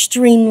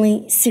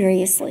extremely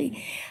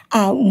seriously.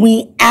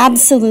 We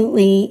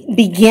absolutely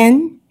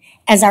begin,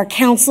 as our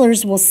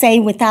counselors will say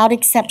without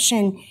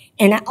exception,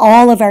 and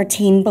all of our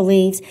team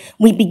believes,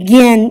 we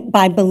begin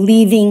by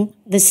believing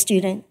the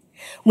student.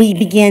 We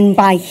begin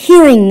by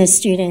hearing the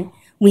student.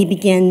 We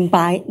begin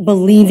by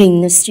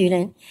believing the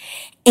student.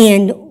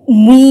 And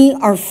we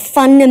are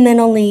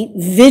fundamentally,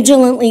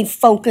 vigilantly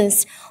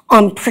focused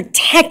on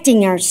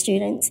protecting our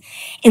students.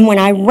 And when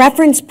I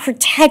reference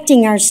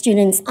protecting our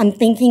students, I'm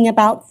thinking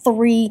about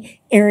three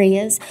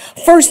areas.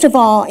 First of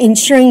all,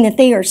 ensuring that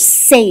they are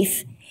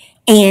safe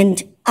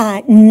and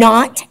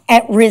not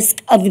at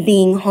risk of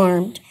being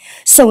harmed.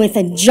 So if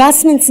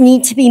adjustments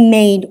need to be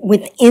made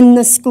within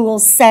the school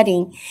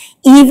setting,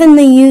 even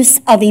the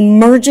use of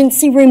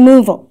emergency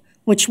removal,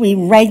 which we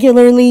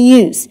regularly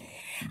use,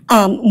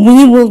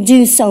 we will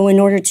do so in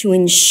order to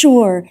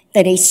ensure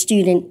that a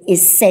student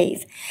is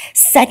safe.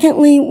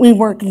 Secondly, we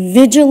work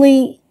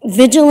vigilantly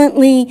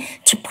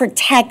to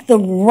protect the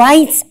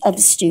rights of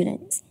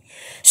students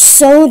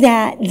so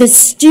that the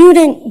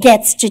student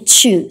gets to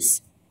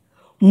choose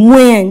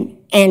when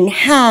and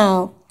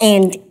how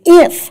and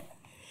if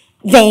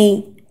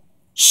they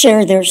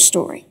share their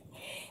story.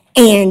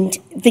 And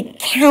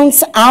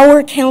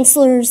our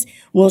counselors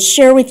will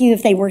share with you,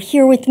 if they were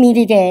here with me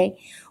today,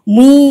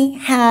 we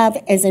have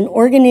as an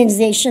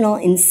organizational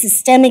and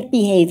systemic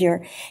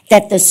behavior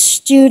that the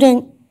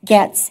student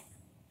gets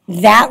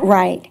that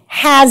right,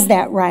 has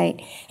that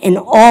right, and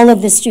all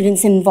of the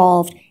students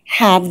involved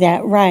have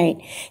that right.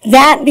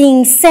 That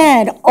being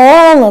said,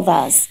 all of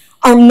us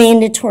are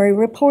mandatory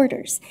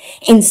reporters.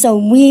 And so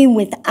we,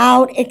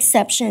 without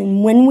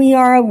exception, when we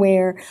are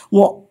aware,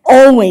 will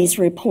always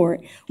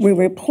report. We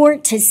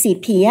report to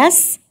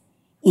CPS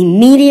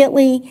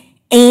immediately,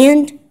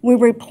 and we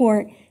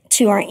report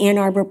to our Ann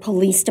Arbor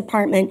Police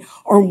Department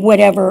or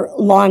whatever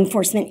law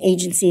enforcement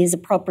agency is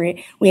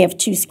appropriate. We have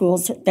 2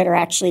 schools that are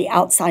actually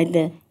outside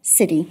the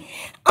city.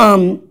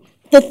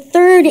 The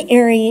third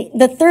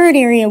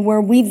area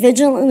where we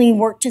vigilantly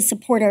work to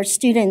support our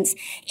students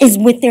is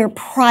with their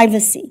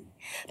privacy,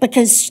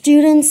 because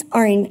students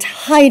are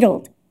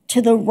entitled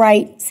to the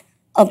rights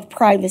of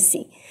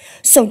privacy.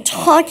 So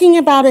talking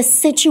about a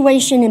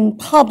situation in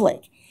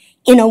public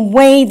in a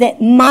way that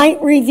might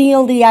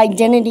reveal the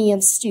identity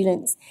of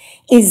students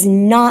is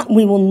not,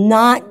 we will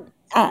not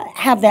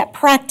have that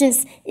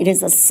practice. It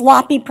is a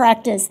sloppy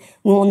practice.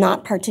 We will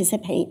not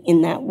participate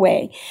in that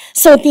way.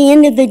 So at the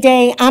end of the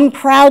day, I'm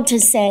proud to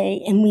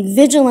say, and we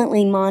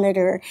vigilantly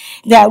monitor,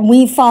 that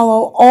we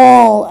follow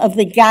all of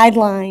the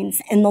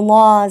guidelines and the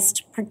laws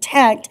to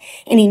protect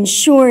and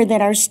ensure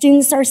that our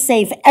students are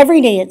safe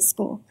every day at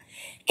school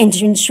and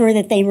to ensure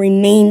that they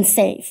remain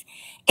safe.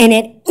 And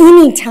at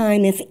any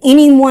time, if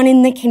anyone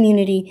in the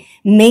community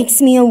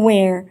makes me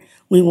aware,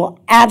 we will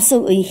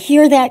absolutely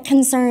hear that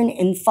concern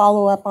and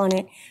follow up on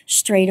it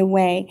straight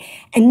away.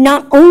 And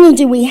not only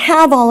do we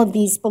have all of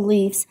these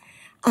beliefs,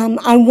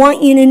 I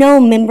want you to know,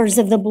 members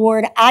of the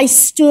board, I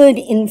stood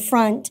in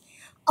front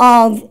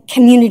of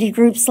community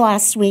groups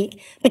last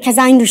week because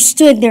I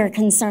understood their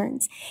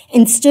concerns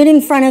and stood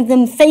in front of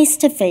them face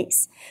to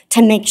face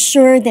to make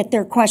sure that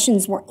their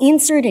questions were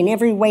answered in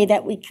every way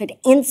that we could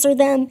answer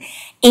them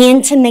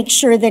and to make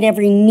sure that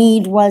every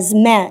need was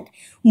met.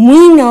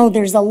 We know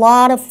there's a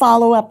lot of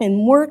follow-up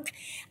and work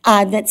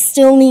that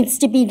still needs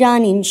to be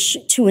done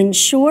to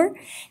ensure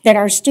that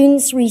our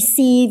students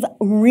receive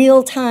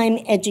real-time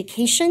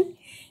education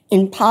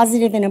in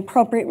positive and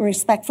appropriate and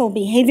respectful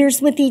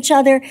behaviors with each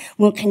other.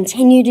 We'll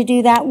continue to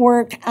do that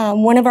work.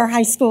 One of our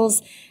high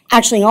schools,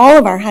 actually all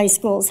of our high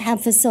schools,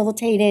 have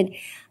facilitated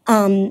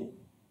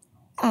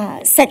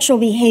sexual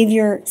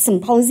behavior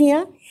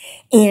symposia.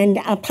 And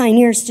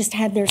Pioneers just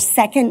had their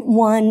second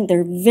one.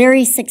 They're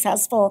very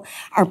successful.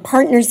 Our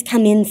partners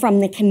come in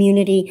from the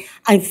community.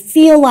 I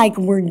feel like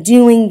we're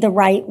doing the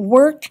right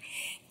work,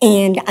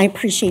 and I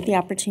appreciate the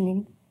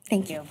opportunity.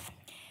 Thank you.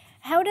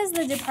 How does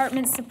the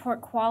department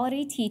support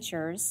quality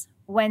teachers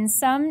when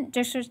some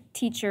district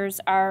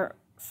teachers are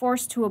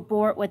forced to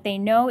abort what they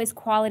know is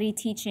quality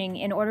teaching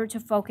in order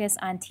to focus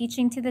on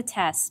teaching to the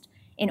test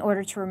in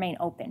order to remain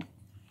open?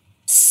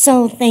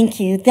 So thank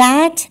you.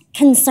 That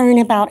concern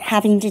about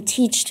having to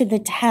teach to the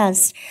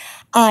test,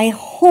 I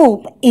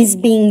hope, is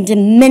being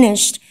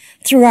diminished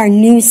through our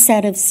new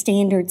set of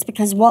standards,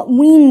 because what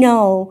we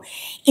know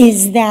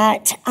is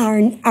that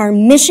our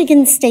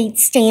Michigan State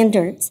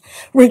standards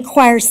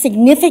require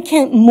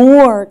significant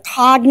more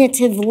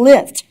cognitive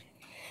lift.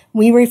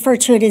 We refer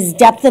to it as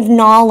depth of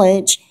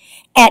knowledge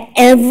at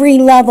every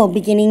level,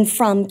 beginning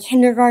from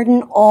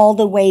kindergarten all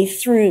the way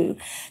through.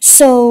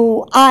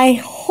 So I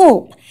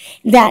hope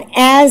that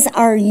as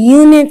our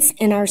units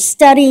and our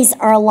studies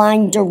are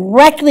aligned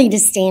directly to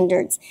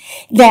standards,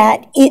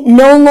 that it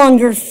no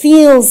longer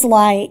feels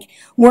like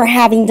we're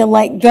having to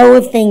let go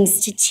of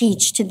things to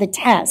teach to the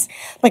test.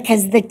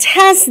 Because the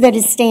test that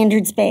is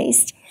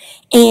standards-based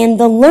and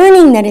the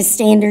learning that is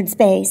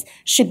standards-based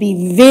should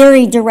be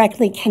very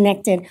directly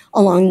connected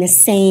along the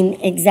same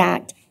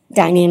exact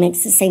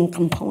dynamics, the same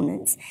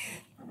components.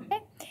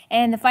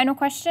 And the final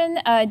question,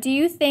 do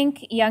you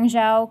think Yang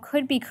Zhao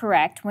could be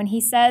correct when he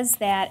says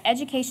that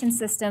education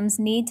systems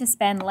need to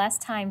spend less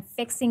time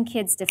fixing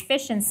kids'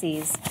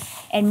 deficiencies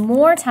and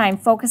more time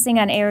focusing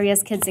on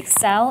areas kids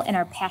excel and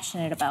are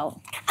passionate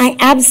about? I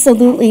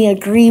absolutely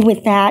agree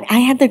with that. I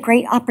had the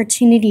great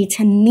opportunity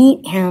to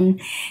meet him,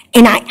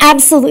 and I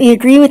absolutely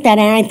agree with that.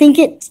 And I think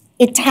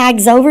it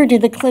tags over to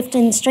the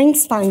Clifton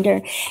Strengths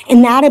Finder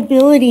and that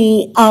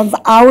ability of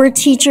our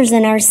teachers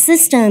and our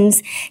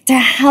systems to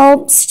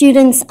help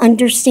students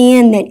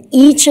understand that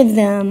each of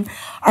them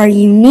are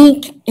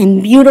unique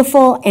and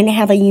beautiful and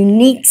have a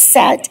unique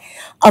set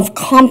of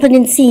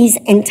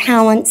competencies and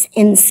talents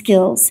and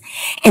skills.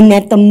 And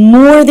that the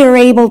more they're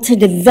able to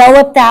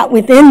develop that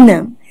within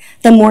them,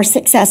 the more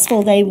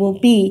successful they will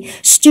be.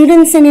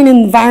 Students in an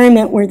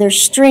environment where their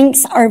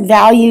strengths are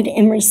valued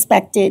and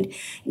respected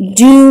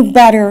do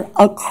better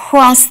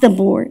across the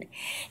board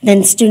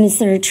than students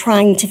that are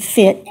trying to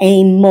fit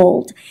a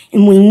mold.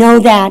 And we know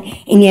that,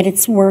 and yet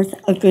it's worth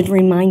a good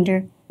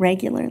reminder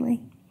regularly.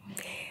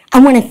 I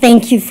want to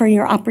thank you for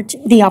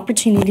the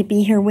opportunity to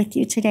be here with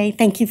you today.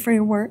 Thank you for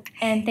your work.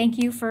 And thank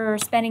you for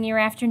spending your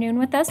afternoon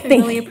with us. We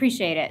really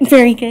appreciate it.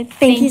 Very good.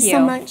 Thank you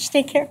so much.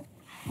 Take care.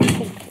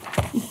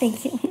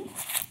 Thank you.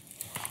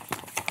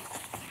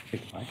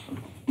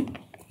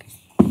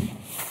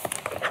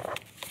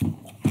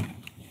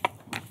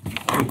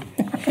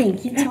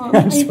 Thank you, Tom. I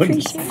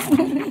appreciate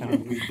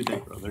it. We did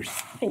that for others.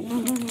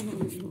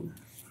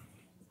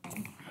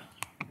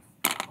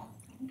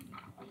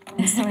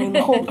 I'm sorry, I'm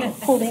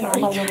holding on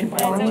my little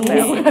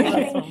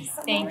brownie.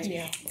 Thank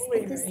you.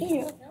 Good to see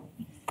you.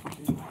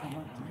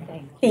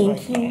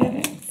 Thank you.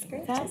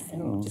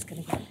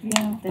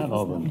 Not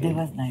all of them. That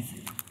was nice.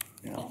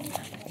 Yeah. I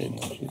didn't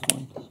know she was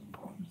going.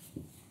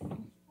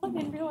 I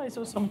didn't realize it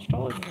was so much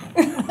taller than that.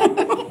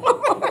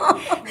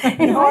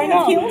 And I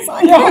have heels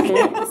on.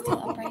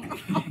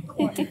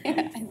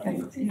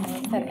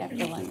 That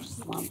after lunch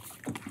slump.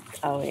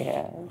 Oh,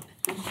 yeah.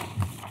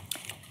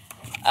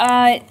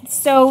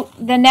 So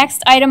the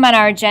next item on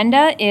our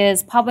agenda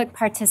is public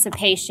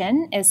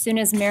participation. As soon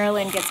as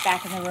Marilyn gets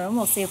back in the room,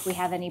 we'll see if we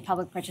have any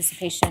public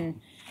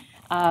participation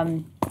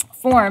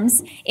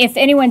forms. If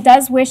anyone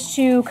does wish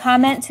to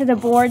comment to the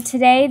board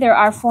today, there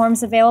are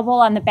forms available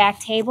on the back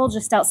table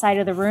just outside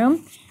of the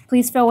room.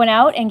 Please fill one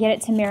out and get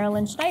it to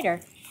Marilyn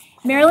Schneider.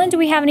 Marilyn, do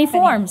we have any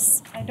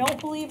forms? I don't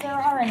believe there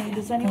are any.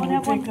 Does anyone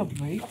have one? A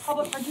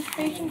public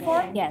participation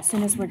form? Yeah, as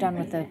soon as we're done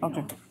with the...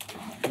 Okay.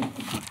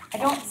 I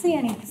don't see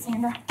any,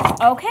 Cassandra.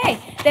 Okay,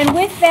 then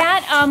with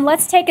that,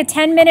 let's take a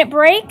 10-minute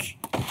break,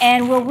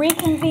 and we'll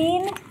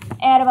reconvene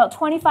at about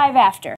 25 after.